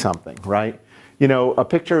means something, right? A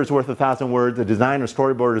picture is worth 1,000 words. A design or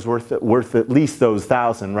storyboard is worth at least those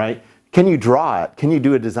 1,000, right? Can you draw it? Can you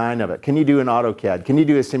do a design of it? Can you do an AutoCAD? Can you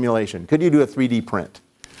do a simulation? Could you do a 3D print,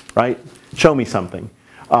 right? Show me something.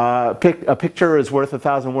 A picture is worth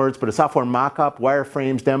 1,000 words, but a software mock-up,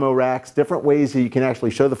 wireframes, demo racks, different ways that you can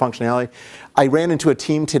actually show the functionality. I ran into a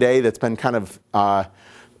team today that's been kind of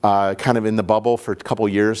in the bubble for a couple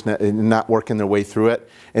years, not working their way through it.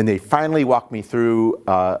 And they finally walked me through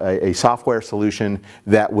a software solution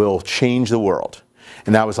that will change the world.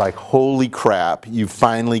 And I was like, holy crap, you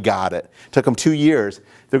finally got it. It took them 2 years.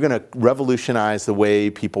 They're going to revolutionize the way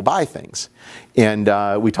people buy things. And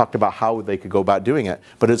we talked about how they could go about doing it.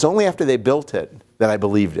 But it's only after they built it that I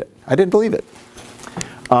believed it. I didn't believe it.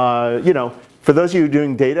 For those of you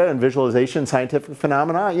doing data and visualization, scientific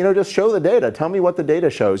phenomena, just show the data. Tell me what the data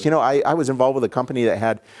shows. I was involved with a company that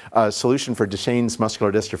had a solution for Duchenne's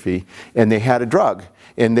muscular dystrophy, and they had a drug,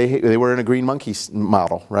 and they were in a green monkey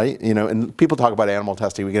model, right? And people talk about animal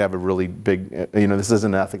testing. We could have a really big, this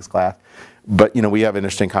isn't an ethics class, but we have an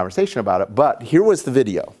interesting conversation about it. But here was the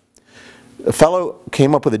video. A fellow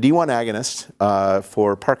came up with a D1 agonist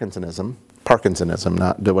for Parkinsonism,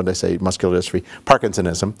 not what did I say, muscular dystrophy,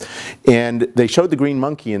 Parkinsonism. And they showed the green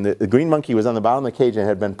monkey, and the green monkey was on the bottom of the cage and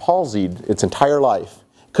had been palsied its entire life.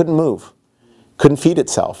 Couldn't move, couldn't feed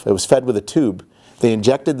itself. It was fed with a tube. They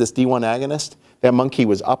injected this D1 agonist. That monkey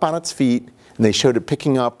was up on its feet, and they showed it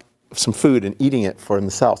picking up some food and eating it for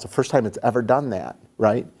themselves. The first time it's ever done that,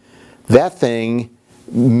 right? That thing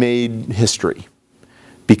made history.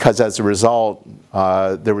 Because as a result,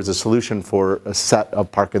 there was a solution for a set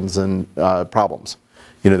of Parkinson problems,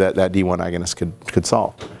 that D1 agonist could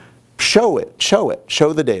solve. Show it,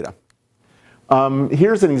 show the data.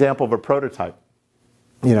 Here's an example of a prototype.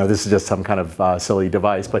 This is just some kind of silly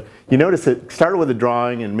device, but you notice it started with a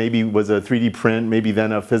drawing and maybe was a 3D print, maybe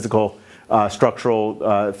then a physical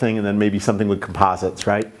structural thing, and then maybe something with composites,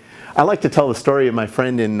 right? I like to tell the story of my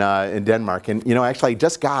friend in Denmark, and actually I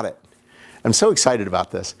just got it. I'm so excited about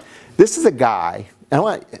this. This is a guy, and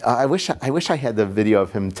I wish I had the video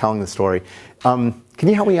of him telling the story. Can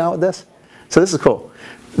you help me out with this? So this is cool.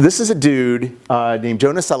 This is a dude named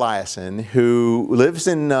Jonas Eliasson who lives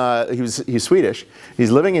in, he's Swedish, he's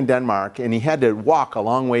living in Denmark, and he had to walk a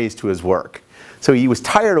long ways to his work. So he was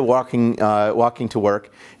tired of walking to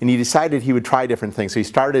work, and he decided he would try different things. So he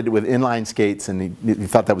started with inline skates, and he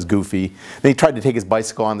thought that was goofy. Then he tried to take his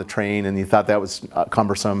bicycle on the train, and he thought that was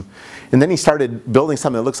cumbersome. And then he started building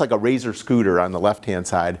something that looks like a Razor scooter on the left-hand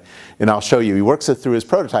side. And I'll show you. He works it through his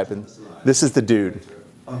prototype, and this is the dude.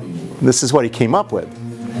 This is what he came up with.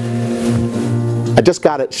 I just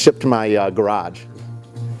got it shipped to my garage.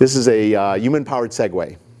 This is a human-powered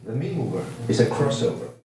Segway. The meat mover is a crossover.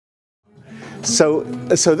 So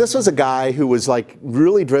this was a guy who was like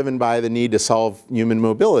really driven by the need to solve human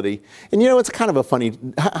mobility. And it's kind of a funny,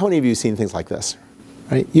 how many of you have seen things like this?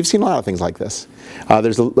 right? You've seen a lot of things like this.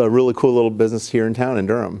 There's a really cool little business here in town in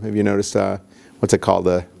Durham. Have you noticed, what's it called,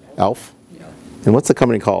 ELF? Yeah. And what's the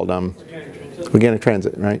company called? Organic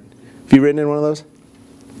Transit, right? Have you ridden in one of those?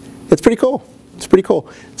 It's pretty cool. It's pretty cool.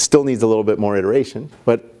 Still needs a little bit more iteration,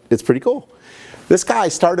 but it's pretty cool. This guy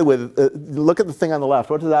started with, look at the thing on the left.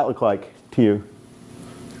 What does that look like to you?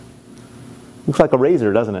 Looks like a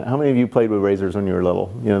Razor, doesn't it? How many of you played with Razors when you were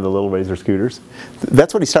little? You know, the little Razor scooters?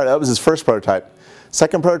 That's what he started. That was his first prototype.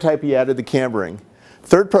 Second prototype, he added the cambering.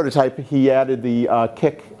 Third prototype, he added the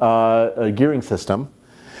kick gearing system,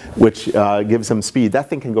 which gives him speed. That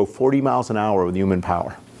thing can go 40 miles an hour with human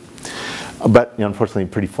power. But unfortunately,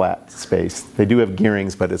 pretty flat space. They do have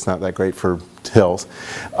gearings, but it's not that great for hills.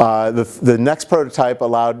 The next prototype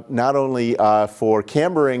allowed not only for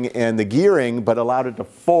cambering and the gearing, but allowed it to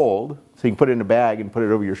fold, so you can put it in a bag and put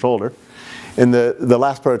it over your shoulder. And the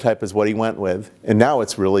last prototype is what he went with, and now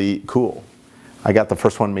it's really cool. I got the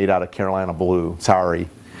first one made out of Carolina blue. Sorry.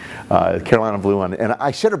 Carolina blue one, and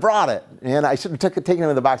I should have brought it, and I should have taken it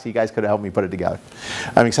in the box so you guys could have helped me put it together.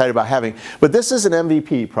 I'm excited about having, but this is an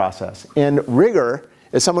MVP process, and rigor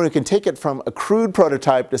is someone who can take it from a crude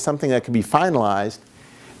prototype to something that can be finalized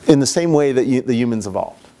in the same way that the humans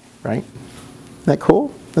evolved, right? Isn't that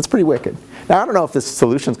cool? That's pretty wicked. Now I don't know if this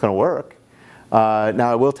solution's going to work.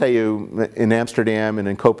 Now I will tell you, in Amsterdam and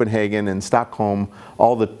in Copenhagen and Stockholm,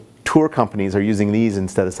 all the tour companies are using these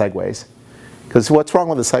instead of Segways. Because what's wrong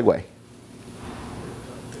with a Segway?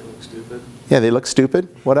 They look stupid. Yeah, they look stupid.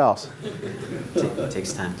 What else? It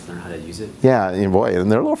takes time to learn how to use it. Yeah, and boy, and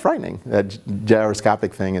they're a little frightening. That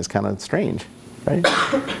gyroscopic thing is kind of strange, right?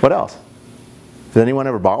 What else? Has anyone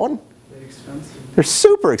ever bought one? They're expensive. They're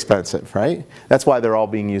super expensive, right? That's why they're all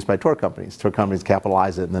being used by tour companies. Tour companies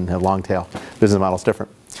capitalize it and then have long tail. Business model's different.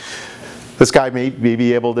 This guy may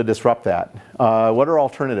be able to disrupt that. What are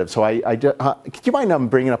alternatives? So could you mind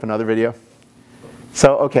bringing up another video?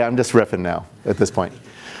 So, okay, I'm just riffing now at this point.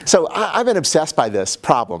 So I've been obsessed by this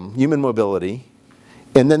problem, human mobility.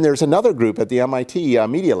 And then there's another group at the MIT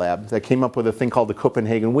Media Lab that came up with a thing called the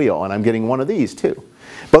Copenhagen Wheel, and I'm getting one of these too.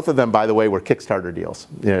 Both of them, by the way, were Kickstarter deals.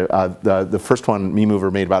 You know, the first one, MeMover,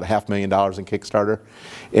 made about $500,000 in Kickstarter.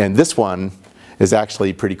 And this one is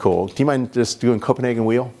actually pretty cool. Do you mind just doing Copenhagen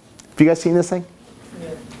Wheel? Have you guys seen this thing?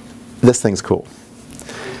 Yeah. This thing's cool.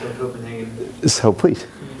 Copenhagen. So please.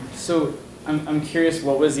 So I'm curious,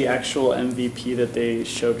 what was the actual MVP that they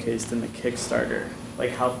showcased in the Kickstarter? Like,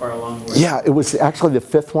 how far along were you? Yeah, it was actually the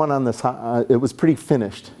fifth one on this. It was pretty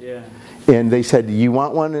finished. Yeah. And they said, you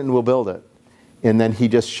want one and we'll build it. And then he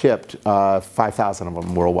just shipped 5,000 of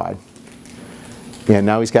them worldwide. And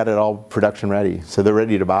now he's got it all production ready. So they're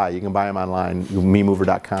ready to buy. You can buy them online,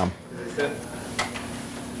 memover.com.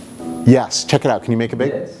 Yes, check it out. Can you make it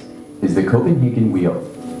big? This is the Copenhagen Wheel.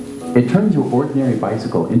 It turns your ordinary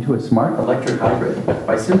bicycle into a smart electric hybrid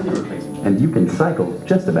by simply replacing it, and you can cycle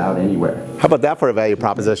just about anywhere. How about that for a value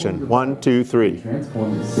proposition? 1, 2, 3.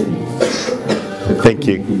 Transform the city. Thank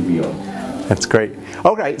you. Wheel. That's great.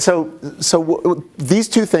 Okay, so these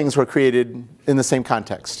two things were created in the same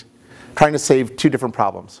context, trying to save two different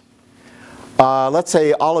problems. Let's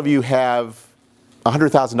say all of you have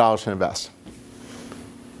 $100,000 to invest.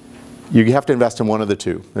 You have to invest in one of the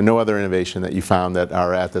two. There's no other innovation that you found that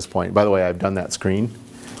are at this point. By the way, I've done that screen,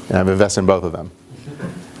 and I've invested in both of them.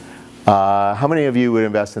 How many of you would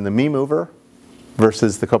invest in the MeMover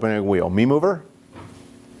versus the Copenhagen Wheel? MeMover?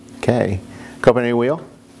 Okay. Copenhagen Wheel?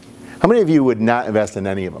 How many of you would not invest in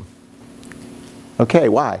any of them? Okay,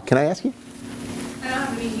 why? Can I ask you? I don't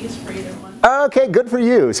have any use for either one. Okay, good for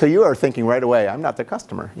you. So you are thinking right away, I'm not the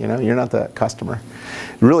customer. You know, you're not the customer.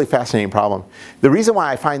 Really fascinating problem. The reason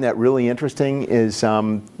why I find that really interesting is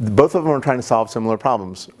both of them are trying to solve similar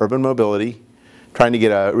problems. Urban mobility, trying to get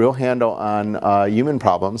a real handle on human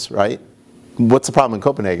problems, right? What's the problem in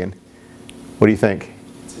Copenhagen? What do you think?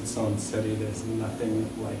 It's its own city. There's nothing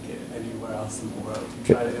like it anywhere else in the world.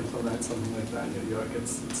 To try to implement something like that in New York,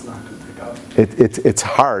 it's not going to pick up. It's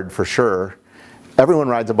hard for sure. Everyone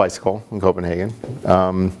rides a bicycle in Copenhagen.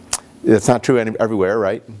 It's not true everywhere,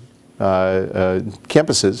 right?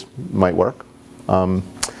 Campuses might work.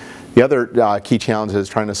 The other key challenge is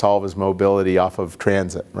trying to solve is mobility off of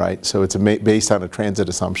transit, right? So it's based on a transit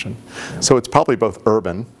assumption. So it's probably both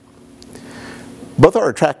urban. Both are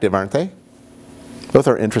attractive, aren't they? Both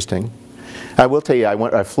are interesting. I will tell you,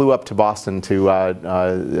 I flew up to Boston to,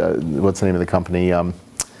 what's the name of the company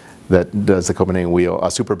that does the Copenhagen Wheel,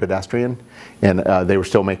 Super Pedestrian, and they were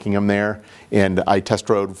still making them there. And I test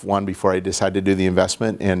drove one before I decided to do the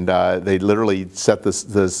investment, and they literally set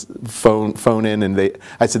this phone in, and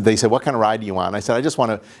they said, what kind of ride do you want? I said, I just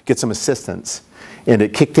want to get some assistance. And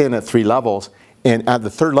it kicked in at 3 levels, And at the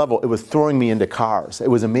third level, it was throwing me into cars. It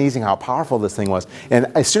was amazing how powerful this thing was. And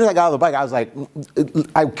as soon as I got on the bike, I was like,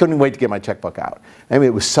 I couldn't wait to get my checkbook out. I mean,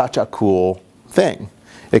 it was such a cool thing.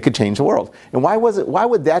 It could change the world. And why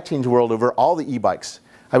would that change the world over all the e-bikes?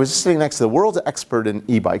 I was just sitting next to the world's expert in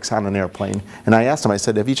e-bikes on an airplane, and I asked him, I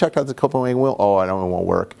said, have you checked out the Copenhagen wheel? Oh, I don't know, it won't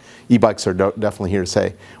work. E-bikes are definitely here to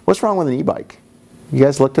stay. What's wrong with an e-bike? You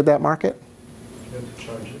guys looked at that market? You have to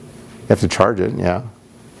charge it. You have to charge it, yeah.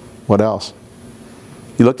 What else?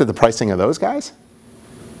 You looked at the pricing of those guys?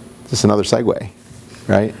 Just another segue,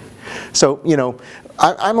 right? So, you know,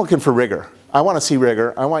 I'm looking for rigor. I want to see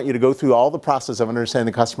rigor. I want you to go through all the process of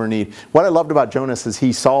understanding the customer need. What I loved about Jonas is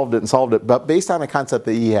he solved it, but based on a concept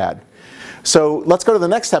that he had. So let's go to the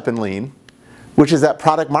next step in Lean, which is that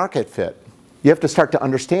product market fit. You have to start to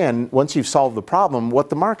understand, once you've solved the problem, what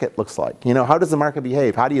the market looks like. You know, how does the market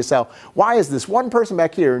behave? How do you sell? Why is this one person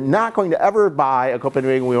back here not going to ever buy a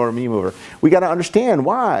Copenhagen wheel or a me mover? We got to understand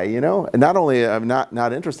why, you know. And not only am I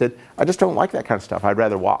not interested, I just don't like that kind of stuff. I'd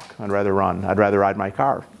rather walk. I'd rather run. I'd rather ride my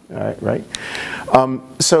car. Right?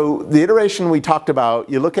 So the iteration we talked about,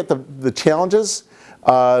 you look at the challenges,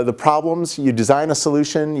 the problems, you design a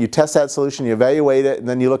solution, you test that solution, you evaluate it, and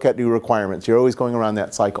then you look at new requirements. You're always going around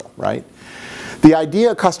that cycle, right? The idea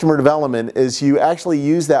of customer development is you actually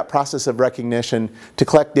use that process of recognition to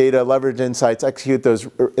collect data, leverage insights, execute those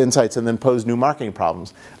insights, and then pose new marketing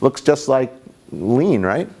problems. Looks just like Lean,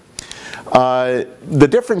 right? The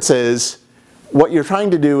difference is what you're trying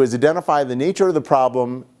to do is identify the nature of the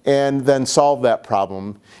problem and then solve that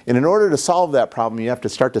problem. And in order to solve that problem, you have to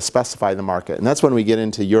start to specify the market. And that's when we get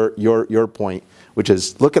into your point, which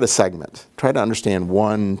is look at a segment. Try to understand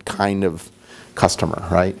one kind of customer,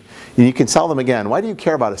 right? And you can sell them again. Why do you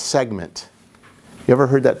care about a segment? You ever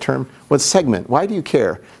heard that term? What's segment? Why do you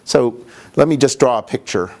care? So let me just draw a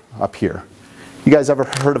picture up here. You guys ever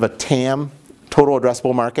heard of a TAM, total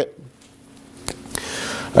addressable market?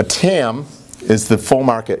 A TAM is the full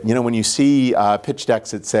market. You know, when you see pitch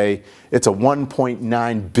decks that say it's a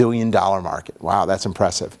 $1.9 billion market. Wow, that's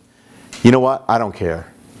impressive. You know what? I don't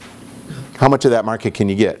care. How much of that market can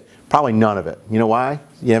you get? Probably none of it. You know why?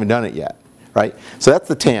 You haven't done it yet, right? So that's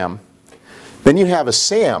the TAM. Then you have a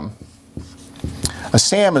SAM. A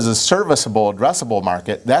SAM is a serviceable addressable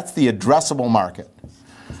market. That's the addressable market.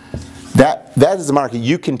 That is the market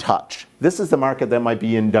you can touch. This is the market that might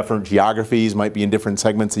be in different geographies, might be in different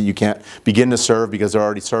segments that you can't begin to serve because they're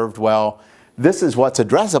already served well. This is what's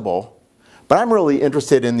addressable, but I'm really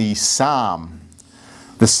interested in the SOM.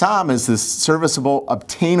 The SOM is the serviceable,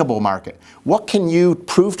 obtainable market. What can you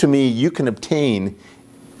prove to me you can obtain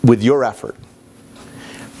with your effort?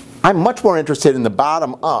 I'm much more interested in the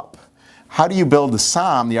bottom up. How do you build the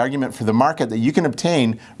SOM, the argument for the market that you can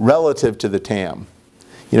obtain relative to the TAM?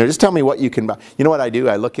 You know, just tell me what you can buy. You know what I do?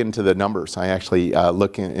 I look into the numbers. I actually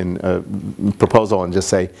look in a proposal and just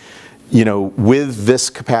say, you know, with this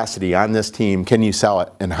capacity on this team, can you sell it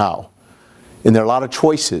and how? And there are a lot of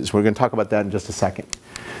choices. We're going to talk about that in just a second.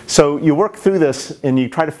 So you work through this and you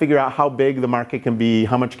try to figure out how big the market can be,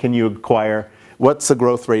 how much can you acquire, what's the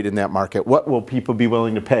growth rate in that market, what will people be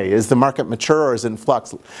willing to pay? Is the market mature or is it in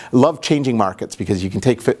flux? I love changing markets because you can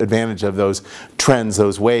take advantage of those trends,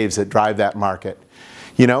 those waves that drive that market.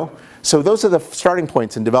 You know, so those are the starting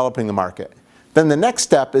points in developing the market. Then the next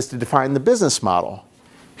step is to define the business model.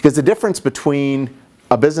 Because the difference between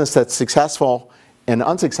a business that's successful and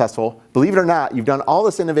unsuccessful, believe it or not, you've done all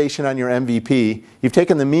this innovation on your MVP. You've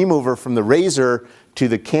taken the me mover from the razor to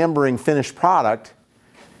the cambering finished product.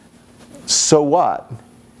 So what?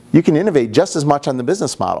 You can innovate just as much on the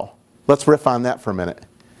business model. Let's riff on that for a minute.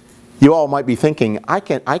 You all might be thinking, I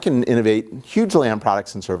can innovate hugely on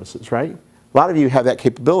products and services, right? A lot of you have that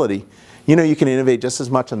capability. You know, you can innovate just as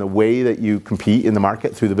much on the way that you compete in the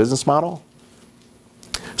market through the business model.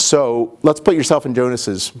 So let's put yourself in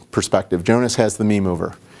Jonas's perspective. Jonas has the me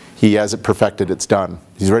mover. He has it perfected. It's done.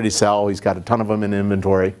 He's ready to sell. He's got a ton of them in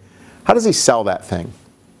inventory. How does he sell that thing?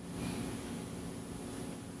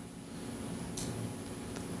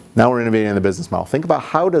 Now we're innovating on the business model. Think about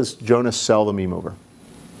how does Jonas sell the me mover?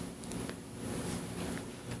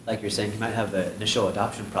 Like you're saying, you might have an initial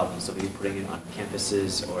adoption problem, so maybe putting it on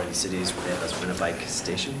campuses or in cities where they have those rent-a-bike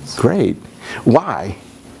stations. Great. Why?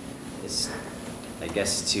 It's, I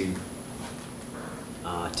guess, to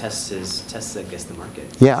test, I guess, the market.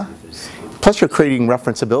 Yeah. Plus you're creating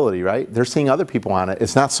referenceability, right? They're seeing other people on it.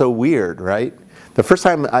 It's not so weird, right? The first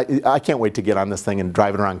time, I can't wait to get on this thing and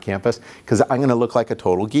drive it around campus because I'm going to look like a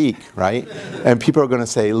total geek, right? And people are going to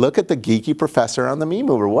say, look at the geeky professor on the me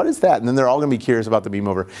mover. What is that? And then they're all going to be curious about the me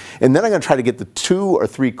mover. And then I'm going to try to get the 2 or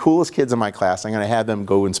 3 coolest kids in my class. I'm going to have them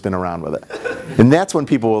go and spin around with it. And that's when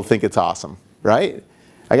people will think it's awesome. right?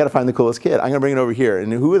 I got to find the coolest kid. I'm going to bring it over here.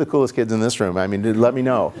 And who are the coolest kids in this room? I mean, let me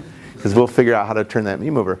know, because we'll figure out how to turn that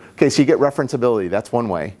meme over. Okay, so you get referenceability. That's one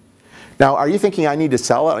way. Now, are you thinking I need to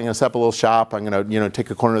sell it? I'm going to set up a little shop. I'm going to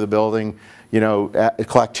take a corner of the building,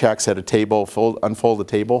 collect checks at a table, unfold a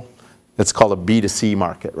table. That's called a B2C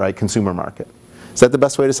market, right? Consumer market. Is that the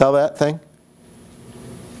best way to sell that thing?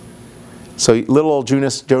 So little old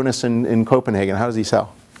Jonas in Copenhagen, how does he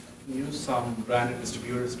sell? Use some branded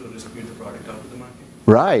distributors to distribute the product out to the market.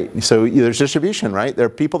 Right. So there's distribution, right? There are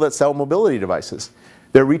people that sell mobility devices.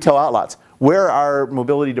 There are retail outlets. Where are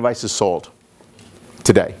mobility devices sold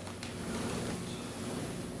today?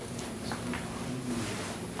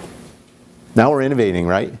 Now we're innovating,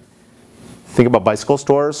 right? Think about bicycle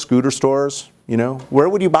stores, scooter stores, Where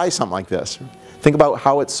would you buy something like this? Think about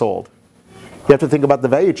how it's sold. You have to think about the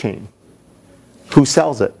value chain. Who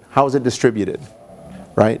sells it? How is it distributed?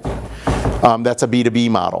 Right? That's a B2B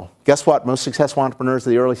model. Guess what? Most successful entrepreneurs at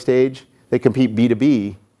the early stage, they compete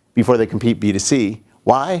B2B before they compete B2C.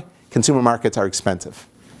 Why? Consumer markets are expensive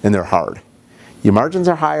and they're hard. Your margins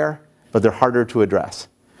are higher, but they're harder to address.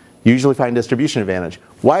 You usually find distribution advantage.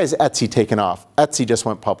 Why is Etsy taken off? Etsy just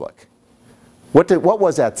went public. What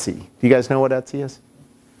was Etsy? Do you guys know what Etsy is?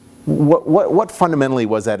 What fundamentally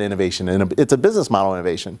was that innovation? And it's a business model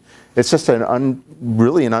innovation. It's just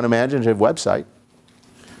really an unimaginative website.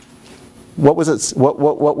 What was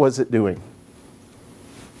it doing?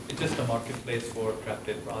 It's just a marketplace for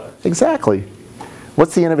crafted products. Exactly.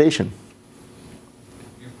 What's the innovation?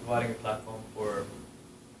 You're providing a platform for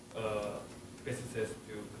businesses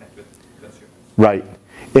to connect with consumers. Right.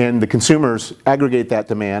 And the consumers aggregate that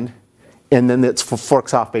demand, and then it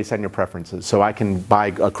forks off based on your preferences. So I can buy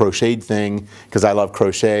a crocheted thing because I love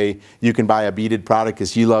crochet. You can buy a beaded product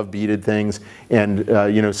because you love beaded things.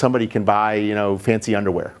 And somebody can buy fancy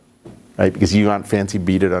underwear, right? Because you want fancy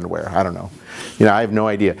beaded underwear. I don't know. I have no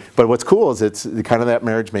idea. But what's cool is it's kind of that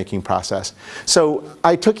marriage making process. So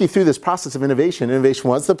I took you through this process of innovation. Innovation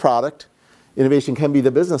was the product. Innovation can be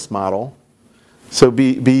the business model. So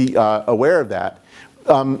be aware of that.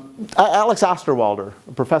 Alex Osterwalder,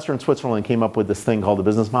 a professor in Switzerland, came up with this thing called the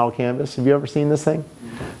business model canvas. Have you ever seen this thing?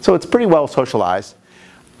 So it's pretty well socialized.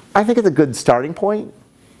 I think it's a good starting point,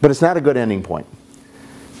 but it's not a good ending point.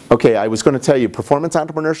 Okay, I was going to tell you performance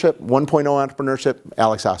entrepreneurship, 1.0 entrepreneurship,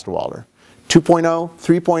 Alex Osterwalder. 2.0,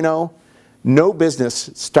 3.0, no business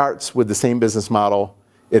starts with the same business model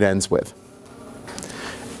it ends with.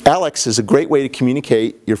 Alex is a great way to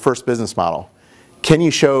communicate your first business model. Can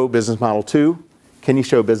you show business model 2? Can you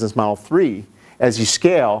show business model 3 as you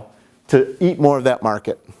scale to eat more of that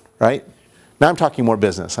market, right? Now I'm talking more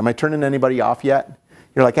business. Am I turning anybody off yet?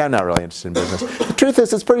 You're like, I'm not really interested in business. The truth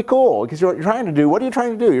is, it's pretty cool because what you're trying to do, what are you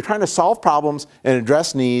trying to do? You're trying to solve problems and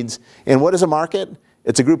address needs. And what is a market?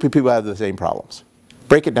 It's a group of people who have the same problems.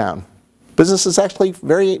 Break it down. Business is actually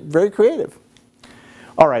very, very creative.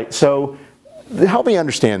 All right, so help me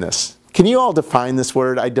understand this. Can you all define this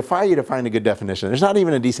word? I defy you to find a good definition. There's not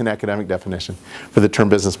even a decent academic definition for the term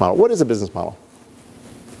business model. What is a business model?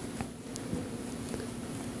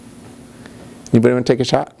 Anybody want to take a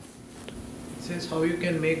shot? It says how you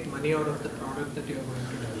can make money out of the product that you're going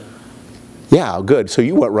to develop. Yeah, good. So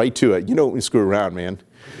you went right to it. You don't screw around, man.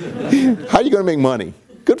 How are you going to make money?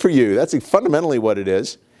 Good for you. That's fundamentally what it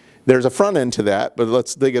is. There's a front end to that, but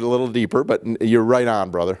let's dig it a little deeper. But you're right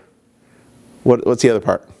on, brother. What's the other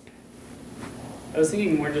part? I was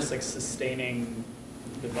thinking more just like sustaining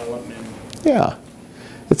development. Yeah.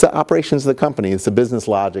 It's the operations of the company. It's the business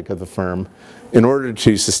logic of the firm in order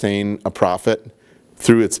to sustain a profit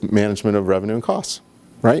through its management of revenue and costs,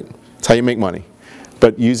 right? It's how you make money,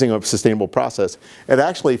 but using a sustainable process. And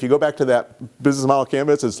actually, if you go back to that business model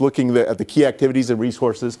canvas, it's looking at the key activities and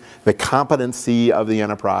resources, the competency of the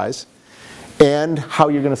enterprise, and how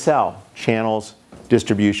you're going to sell, channels,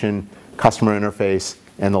 distribution, customer interface,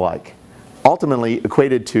 and the like. Ultimately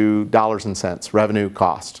equated to dollars and cents, revenue,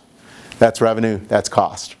 cost. That's revenue, that's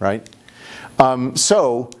cost, right?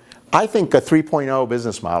 So I think a 3.0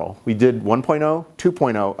 business model, we did 1.0,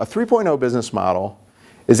 2.0, a 3.0 business model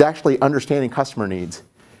is actually understanding customer needs.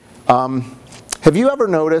 Have you ever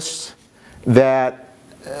noticed that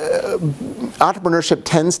entrepreneurship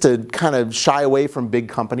tends to kind of shy away from big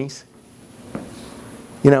companies?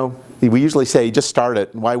 You know, we usually say, just start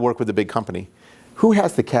it, why work with a big company? Who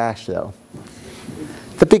has the cash though?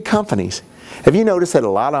 The big companies. Have you noticed that a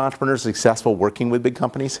lot of entrepreneurs are successful working with big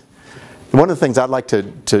companies? One of the things I'd like to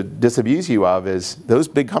disabuse you of is those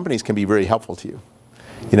big companies can be very helpful to you.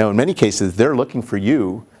 You know, in many cases, they're looking for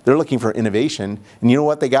you, they're looking for innovation, and you know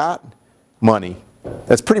what they got? Money.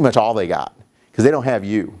 That's pretty much all they got, because they don't have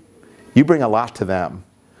you. You bring a lot to them.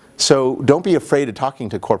 So don't be afraid of talking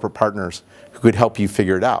to corporate partners who could help you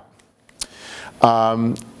figure it out.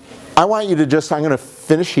 I want you to just, I'm going to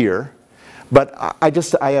finish here, but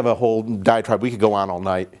I have a whole diatribe. We could go on all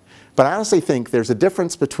night. But I honestly think there's a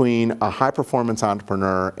difference between a high-performance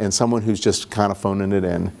entrepreneur and someone who's just kind of phoning it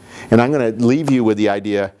in. And I'm going to leave you with the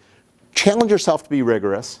idea, challenge yourself to be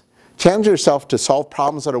rigorous, challenge yourself to solve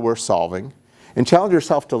problems that are worth solving, and challenge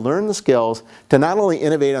yourself to learn the skills to not only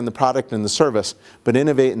innovate on the product and the service, but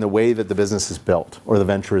innovate in the way that the business is built or the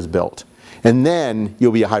venture is built. And then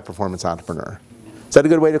you'll be a high-performance entrepreneur. Is that a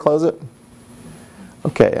good way to close it?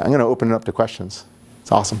 Okay, I'm going to open it up to questions.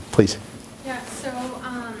 It's awesome. Please. Yeah, so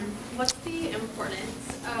what's the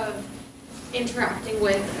importance of interacting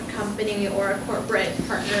with a company or a corporate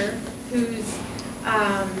partner whose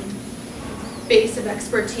base of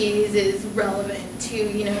expertise is relevant to,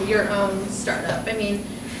 you know, your own startup? I mean,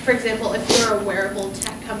 for example, if you're a wearable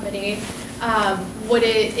tech company,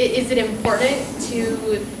 is it important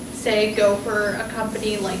to say go for a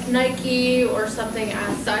company like Nike or something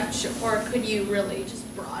as such, or could you really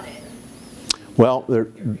just broaden? Well,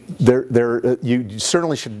 you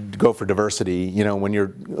certainly should go for diversity. You know, when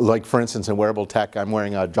you're, like for instance in wearable tech, I'm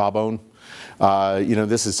wearing a Jawbone. You know,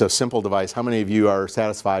 this is a simple device. How many of you are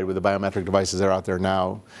satisfied with the biometric devices that are out there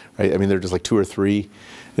now? Right? I mean, they're just like 2 or 3.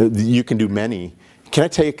 You can do many. Can I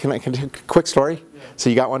tell you a quick story? Yeah.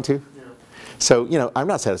 So you got one too? Yeah. So, you know, I'm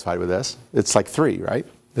not satisfied with this. It's like 3, right?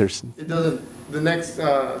 It doesn't, the next,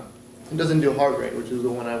 it doesn't do heart rate, which is the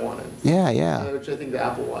one I wanted. Yeah, yeah. Which I think the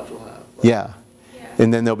Apple Watch will have. Yeah.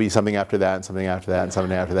 And then there'll be something after that, and something after that, and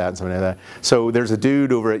something after that, and something after that. So there's a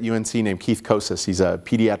dude over at UNC named Keith Kosis. He's a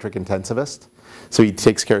pediatric intensivist. So he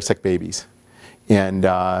takes care of sick babies. And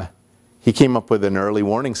he came up with an early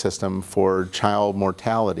warning system for child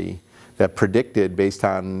mortality that predicted, based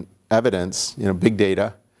on evidence, you know, big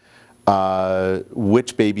data,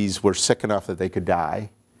 which babies were sick enough that they could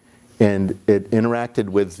die. And it interacted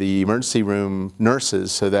with the emergency room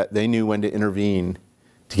nurses so that they knew when to intervene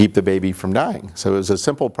to keep the baby from dying. So it was a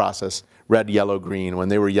simple process, red, yellow, green. When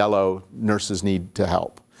they were yellow, nurses need to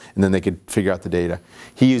help. And then they could figure out the data.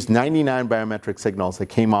 He used 99 biometric signals that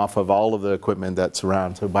came off of all of the equipment that's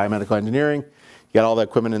around. So biomedical engineering, you got all the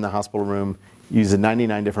equipment in the hospital room, using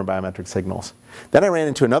 99 different biometric signals. Then I ran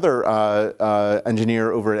into another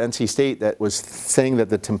engineer over at NC State that was saying that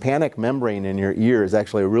the tympanic membrane in your ear is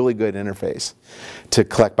actually a really good interface to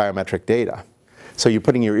collect biometric data. So you're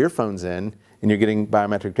putting your earphones in and you're getting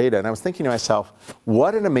biometric data. And I was thinking to myself,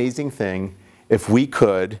 what an amazing thing if we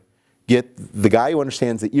could get the guy who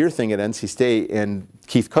understands the ear thing at NC State and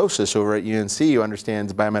Keith Kosis over at UNC who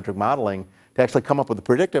understands biometric modeling to actually come up with a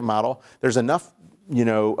predictive model. There's enough, you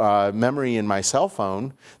know, memory in my cell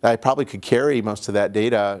phone that I probably could carry most of that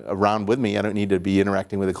data around with me. I don't need to be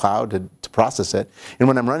interacting with the cloud to process it. And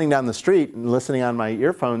when I'm running down the street and listening on my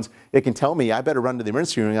earphones, it can tell me I better run to the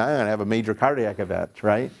emergency room. I'm going to have a major cardiac event,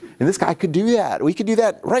 right? And this guy could do that. We could do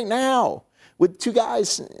that right now with 2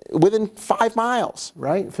 guys within 5 miles,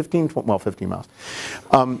 right? 15 miles.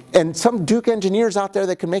 And some Duke engineers out there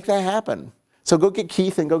that can make that happen. So go get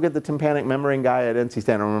Keith and go get the tympanic membrane guy at NC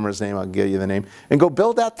State. I don't remember his name. I'll give you the name. And go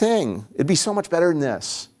build that thing. It'd be so much better than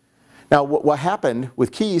this. Now, what happened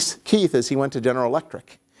with Keith is he went to General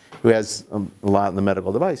Electric, who has a lot in the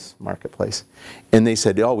medical device marketplace. And they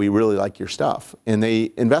said, oh, we really like your stuff. And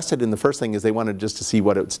they invested in the first thing is they wanted just to see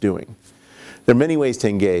what it's doing. There are many ways to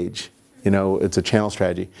engage. You know, it's a channel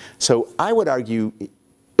strategy. So I would argue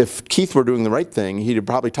if Keith were doing the right thing, he'd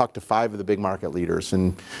probably talk to 5 of the big market leaders.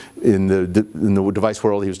 And in the device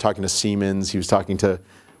world, he was talking to Siemens. He was talking to,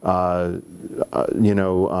 you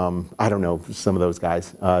know, I don't know, some of those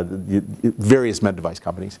guys, various med device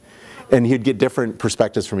companies. And he'd get different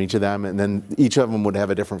perspectives from each of them. And then each of them would have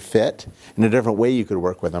a different fit and a different way you could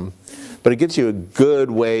work with them. But it gives you a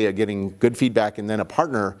good way of getting good feedback, and then a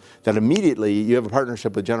partner that immediately you have a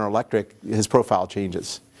partnership with General Electric, his profile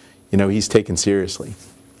changes. You know, he's taken seriously.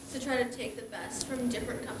 So try to take the best from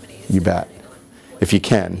different companies. You bet. If you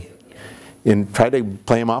can. And try to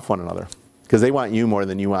play them off one another. Because they want you more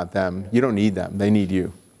than you want them. You don't need them. They need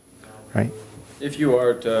you. Right? If you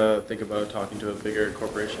are to think about talking to a bigger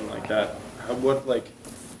corporation like that,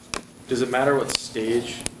 does it matter what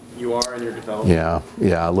stage you are in your development?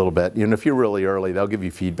 Yeah, a little bit. You know, if you're really early, they'll give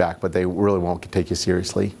you feedback, but they really won't take you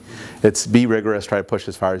seriously. It's be rigorous, try to push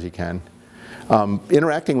as far as you can.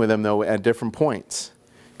 Interacting with them, though, at different points,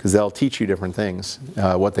 because they'll teach you different things,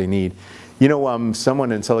 what they need. You know,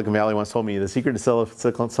 someone in Silicon Valley once told me the secret to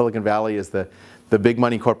Silicon Valley is the big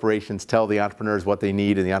money corporations tell the entrepreneurs what they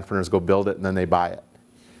need, and the entrepreneurs go build it, and then they buy it.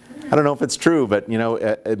 I don't know if it's true, but, you know,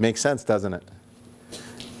 it makes sense, doesn't it?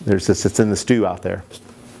 There's this, it's in the stew out there.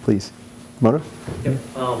 please. Moto? Yep.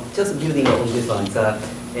 Just building on this one, as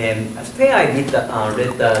I did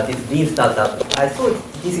read this lean startup, I thought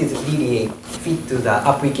this is really fit to the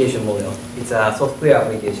application model. It's a software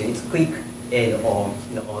application. It's quick and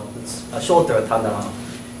it's a shorter turnaround.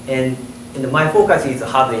 And my focus is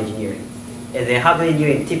hardware engineering. And then hardware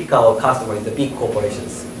engineering typical customer is the big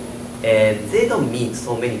corporations. And they don't meet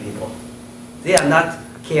so many people. They are not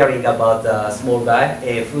caring about the small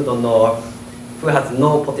guy who don't know, who has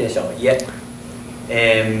no potential yet.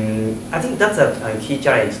 I think that's a key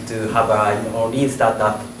challenge to have a lean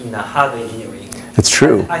startup in a hardware engineering. It's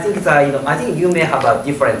true. I think I think you may have a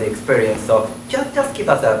different experience. So just give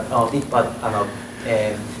us a bit, but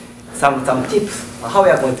some tips how we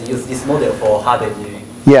are going to use this model for hardware engineering.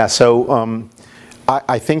 Yeah. So.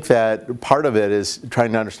 I think that part of it is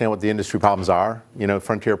trying to understand what the industry problems are,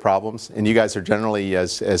 frontier problems. And you guys are generally,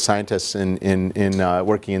 as scientists in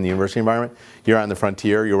working in the university environment, you're on the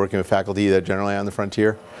frontier. You're working with faculty that are generally on the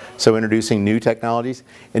frontier. So introducing new technologies,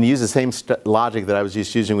 and use the same logic that I was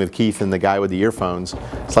just using with Keith and the guy with the earphones.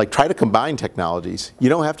 It's like try to combine technologies. You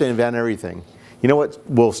don't have to invent everything. You know what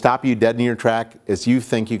will stop you dead in your track is you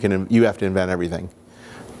think you have to invent everything.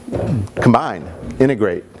 Combine,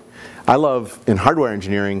 integrate. I love, in hardware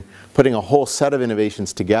engineering, putting a whole set of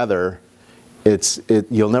innovations together.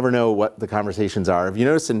 You'll never know what the conversations are. Have you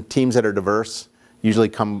noticed in teams that are diverse, usually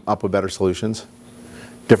come up with better solutions,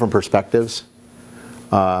 different perspectives?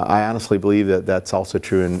 I honestly believe that that's also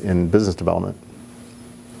true in business development.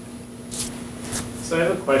 So I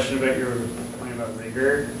have a question about your point about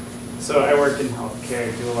rigor. So I work in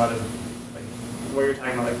healthcare, do a lot of, where you're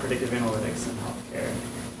talking about predictive analytics in healthcare.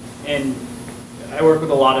 And I work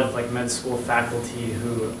with a lot of med school faculty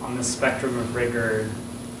who, on the spectrum of rigor,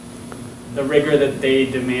 the rigor that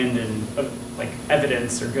they demand in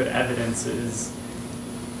evidence or good evidence is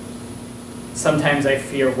sometimes I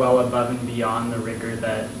fear well above and beyond the rigor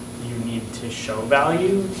that you need to show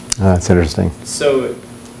value. That's interesting. So,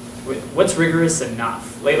 what's rigorous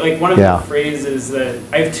enough? One of the phrases that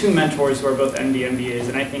I have two mentors who are both MD MBAs,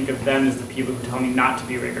 and I think of them as the people who tell me not to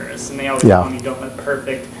be rigorous, and they always tell me don't let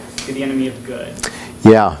perfect be the enemy of good.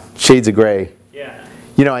 Yeah, shades of gray. Yeah.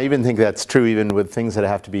 I even think that's true even with things that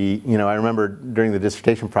have to be, I remember during the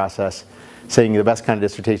dissertation process saying the best kind of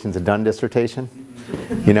dissertation is a done dissertation,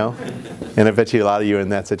 and I bet you a lot of you are in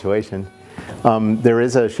that situation. There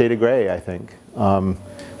is a shade of gray, I think.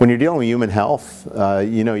 When you're dealing with human health,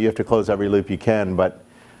 you have to close every loop you can, but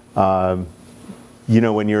when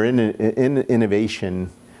you're in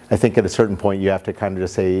innovation, I think at a certain point you have to kind of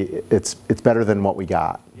just say it's better than what we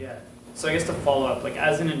got. Yeah. So I guess to follow up,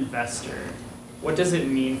 as an investor, what does it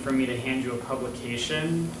mean for me to hand you a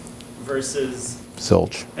publication versus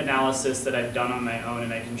Zilch. Analysis that I've done on my own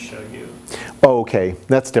and I can show you? Oh, okay,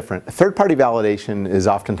 that's different. Third-party validation is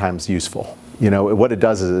oftentimes useful. What it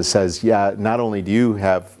does is it says, yeah, not only do you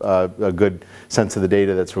have a good sense of the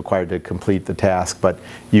data that's required to complete the task, but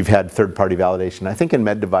you've had third-party validation. I think in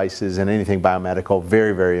med devices and anything biomedical,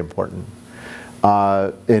 very, very important.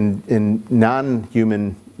 In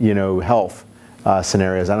non-human, health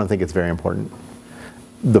scenarios, I don't think it's very important.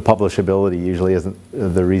 The publishability usually isn't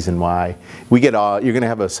the reason why. You're going to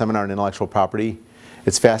have a seminar on intellectual property.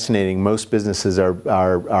 It's fascinating. Most businesses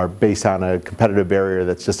are based on a competitive barrier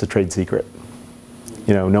that's just a trade secret.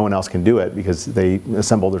 No one else can do it because they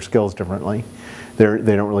assemble their skills differently. They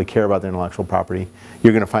don't really care about their intellectual property.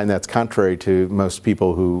 You're going to find that's contrary to most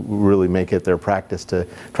people who really make it their practice to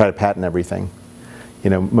try to patent everything.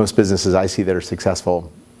 Most businesses I see that are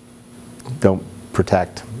successful don't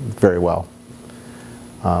protect very well.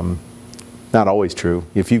 Not always true.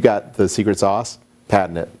 If you've got the secret sauce,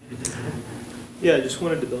 patent it. Yeah, I just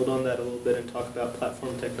wanted to build on that a little bit and talk about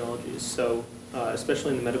platform technologies. So,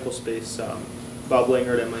 especially in the medical space, Bob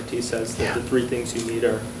Langer at MIT says that the three things you need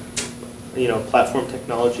are, platform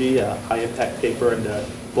technology, high impact paper, and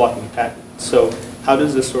blocking patent. So, how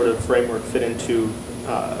does this sort of framework fit into,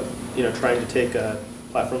 trying to take a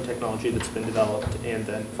platform technology that's been developed and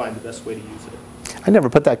then find the best way to use it? I never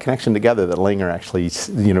put that connection together that Langer actually,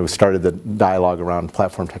 started the dialogue around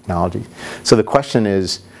platform technology. So the question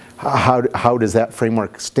is, how does that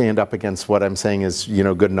framework stand up against what I'm saying is,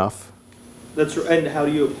 good enough? That's right. And how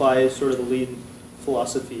do you apply sort of the lean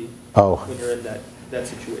philosophy when you're in that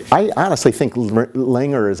situation? I honestly think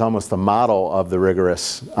Langer is almost the model of the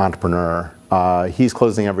rigorous entrepreneur. He's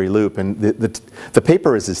closing every loop, and the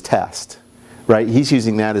paper is his test, right? He's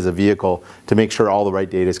using that as a vehicle to make sure all the right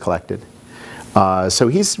data is collected. So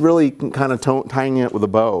he's really kind of tying it with a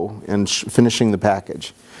bow and finishing the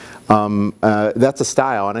package. That's a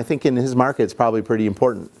style, and I think in his market it's probably pretty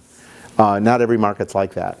important. Not every market's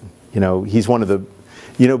like that. He's one of the,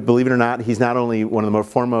 You know, believe it or not, he's not only one of the more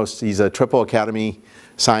foremost, he's a triple Academy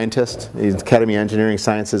scientist. He's Academy of Engineering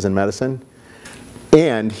Sciences and Medicine.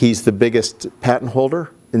 And he's the biggest patent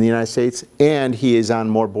holder in the United States. And he is on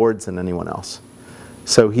more boards than anyone else.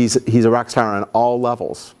 So he's a rock star on all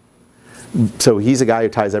levels. So he's a guy who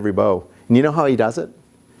ties every bow. And you know how he does it?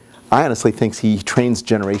 I honestly think he trains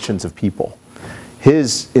generations of people.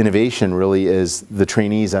 His innovation really is the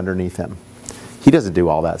trainees underneath him. He doesn't do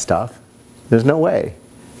all that stuff. There's no way.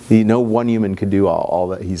 No one human could do all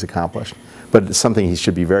that he's accomplished. But it's something he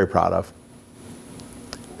should be very proud of.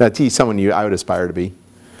 He's someone I would aspire to be.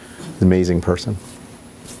 An amazing person.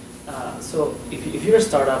 So if you're a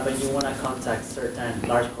startup and you want to contact certain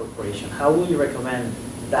large corporation, how would you recommend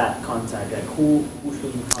that contact? Like who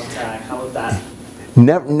should you contact? How would that?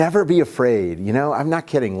 Never be afraid. You know, I'm not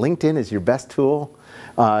kidding. LinkedIn is your best tool.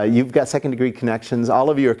 You've got second degree connections. All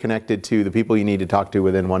of you are connected to the people you need to talk to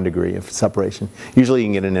within 1 degree of separation. Usually you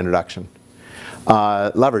can get an introduction.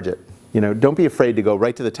 Leverage it. You know, don't be afraid to go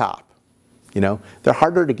right to the top. You know, they're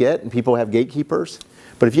harder to get and people have gatekeepers.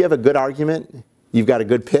 But if you have a good argument, you've got a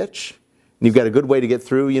good pitch, and you've got a good way to get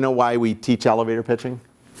through. You know why we teach elevator pitching?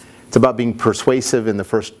 It's about being persuasive in the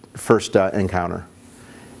first encounter.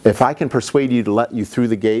 If I can persuade you to let you through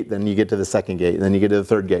the gate, then you get to the second gate, and then you get to the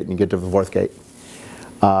third gate, and you get to the fourth gate.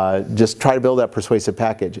 Just try to build that persuasive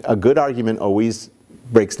package. A good argument always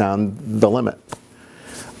breaks down the limit.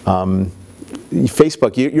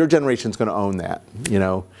 Facebook, your generation's going to own that. You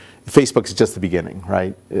know, Facebook is just the beginning,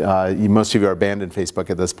 right? Most of you are abandoned Facebook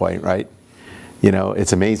at this point, right? You know,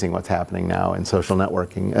 it's amazing what's happening now in social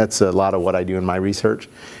networking. That's a lot of what I do in my research.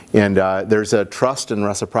 And there's a trust and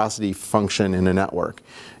reciprocity function in a network.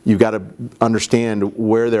 You've got to understand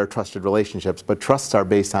where there are trusted relationships, but trusts are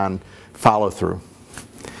based on follow through.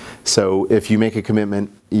 So if you make a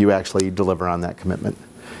commitment, you actually deliver on that commitment.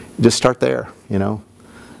 Just start there, you know.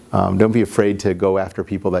 Don't be afraid to go after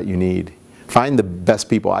people that you need. Find the best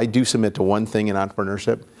people. I do submit to one thing in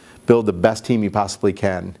entrepreneurship: build the best team you possibly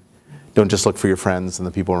can. Don't just look for your friends and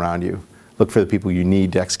the people around you. Look for the people you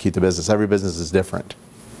need to execute the business. Every business is different.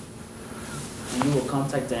 You will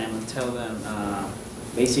contact them and tell them,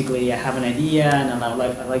 basically, I have an idea and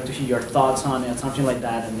I'd like to hear your thoughts on it, something like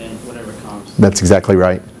that, and then whatever comes. That's exactly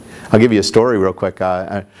right. I'll give you a story real quick.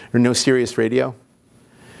 No Sirius radio?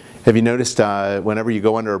 Have you noticed whenever you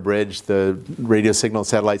go under a bridge, the radio signal,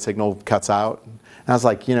 satellite signal cuts out? And I was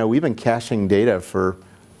like, you know, we've been caching data for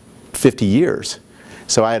 50 years.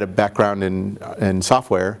 So I had a background in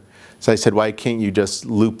software. So I said, why can't you just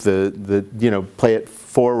loop play it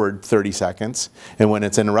forward 30 seconds, and when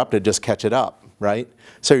it's interrupted, just catch it up, right?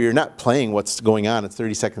 So you're not playing what's going on, it's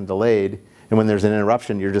 30 seconds delayed, and when there's an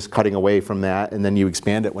interruption, you're just cutting away from that, and then you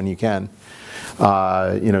expand it when you can. You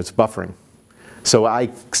know, it's buffering. So I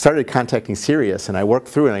started contacting Sirius, and I worked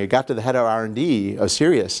through it, and I got to the head of R&D of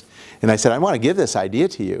Sirius, and I said, I want to give this idea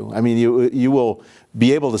to you. I mean, you will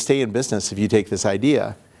be able to stay in business if you take this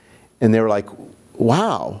idea. And they were like,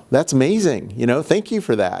 wow, that's amazing. You know, thank you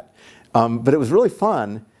for that. But it was really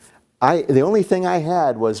fun. The only thing I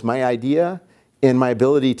had was my idea and my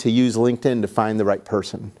ability to use LinkedIn to find the right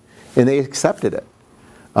person. And they accepted it.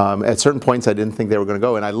 At certain points, I didn't think they were going to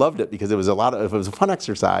go, and I loved it because it was a fun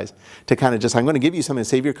exercise to kind of just, I'm going to give you something to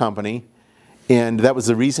save your company, and that was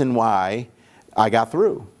the reason why I got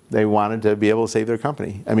through. They wanted to be able to save their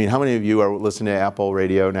company. I mean, how many of you are listening to Apple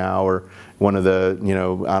Radio now, or one of the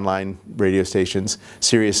online radio stations?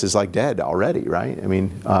 Sirius is like dead already, right? I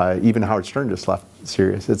mean, even Howard Stern just left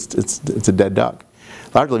Sirius. It's a dead duck,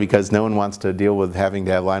 largely because no one wants to deal with having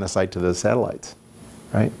to have line of sight to the satellites,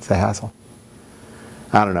 right? It's a hassle.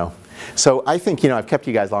 I don't know. So I think, I've kept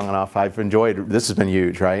you guys long enough. I've enjoyed, this has been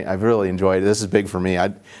huge, right? I've really enjoyed it. This is big for me.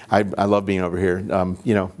 I love being over here.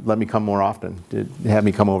 Let me come more often. Have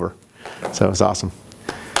me come over. So it's awesome.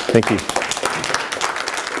 Thank you.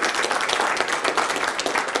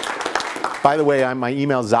 By the way, my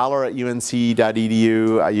email is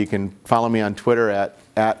zoller@unc.edu. You can follow me on Twitter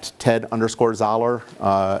at Ted_Zoller.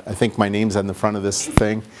 I think my name's on the front of this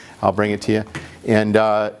thing. I'll bring it to you. And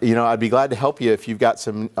I'd be glad to help you if you've got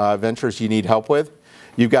some ventures you need help with.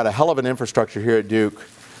 You've got a hell of an infrastructure here at Duke.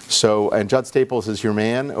 And Judd Staples is your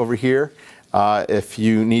man over here. If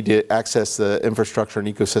you need to access the infrastructure and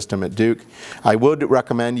ecosystem at Duke, I would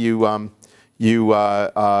recommend you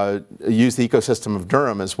use the ecosystem of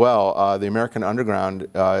Durham as well. The American Underground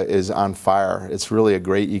is on fire. It's really a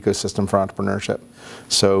great ecosystem for entrepreneurship.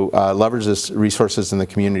 So leverage this resources in the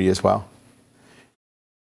community as well.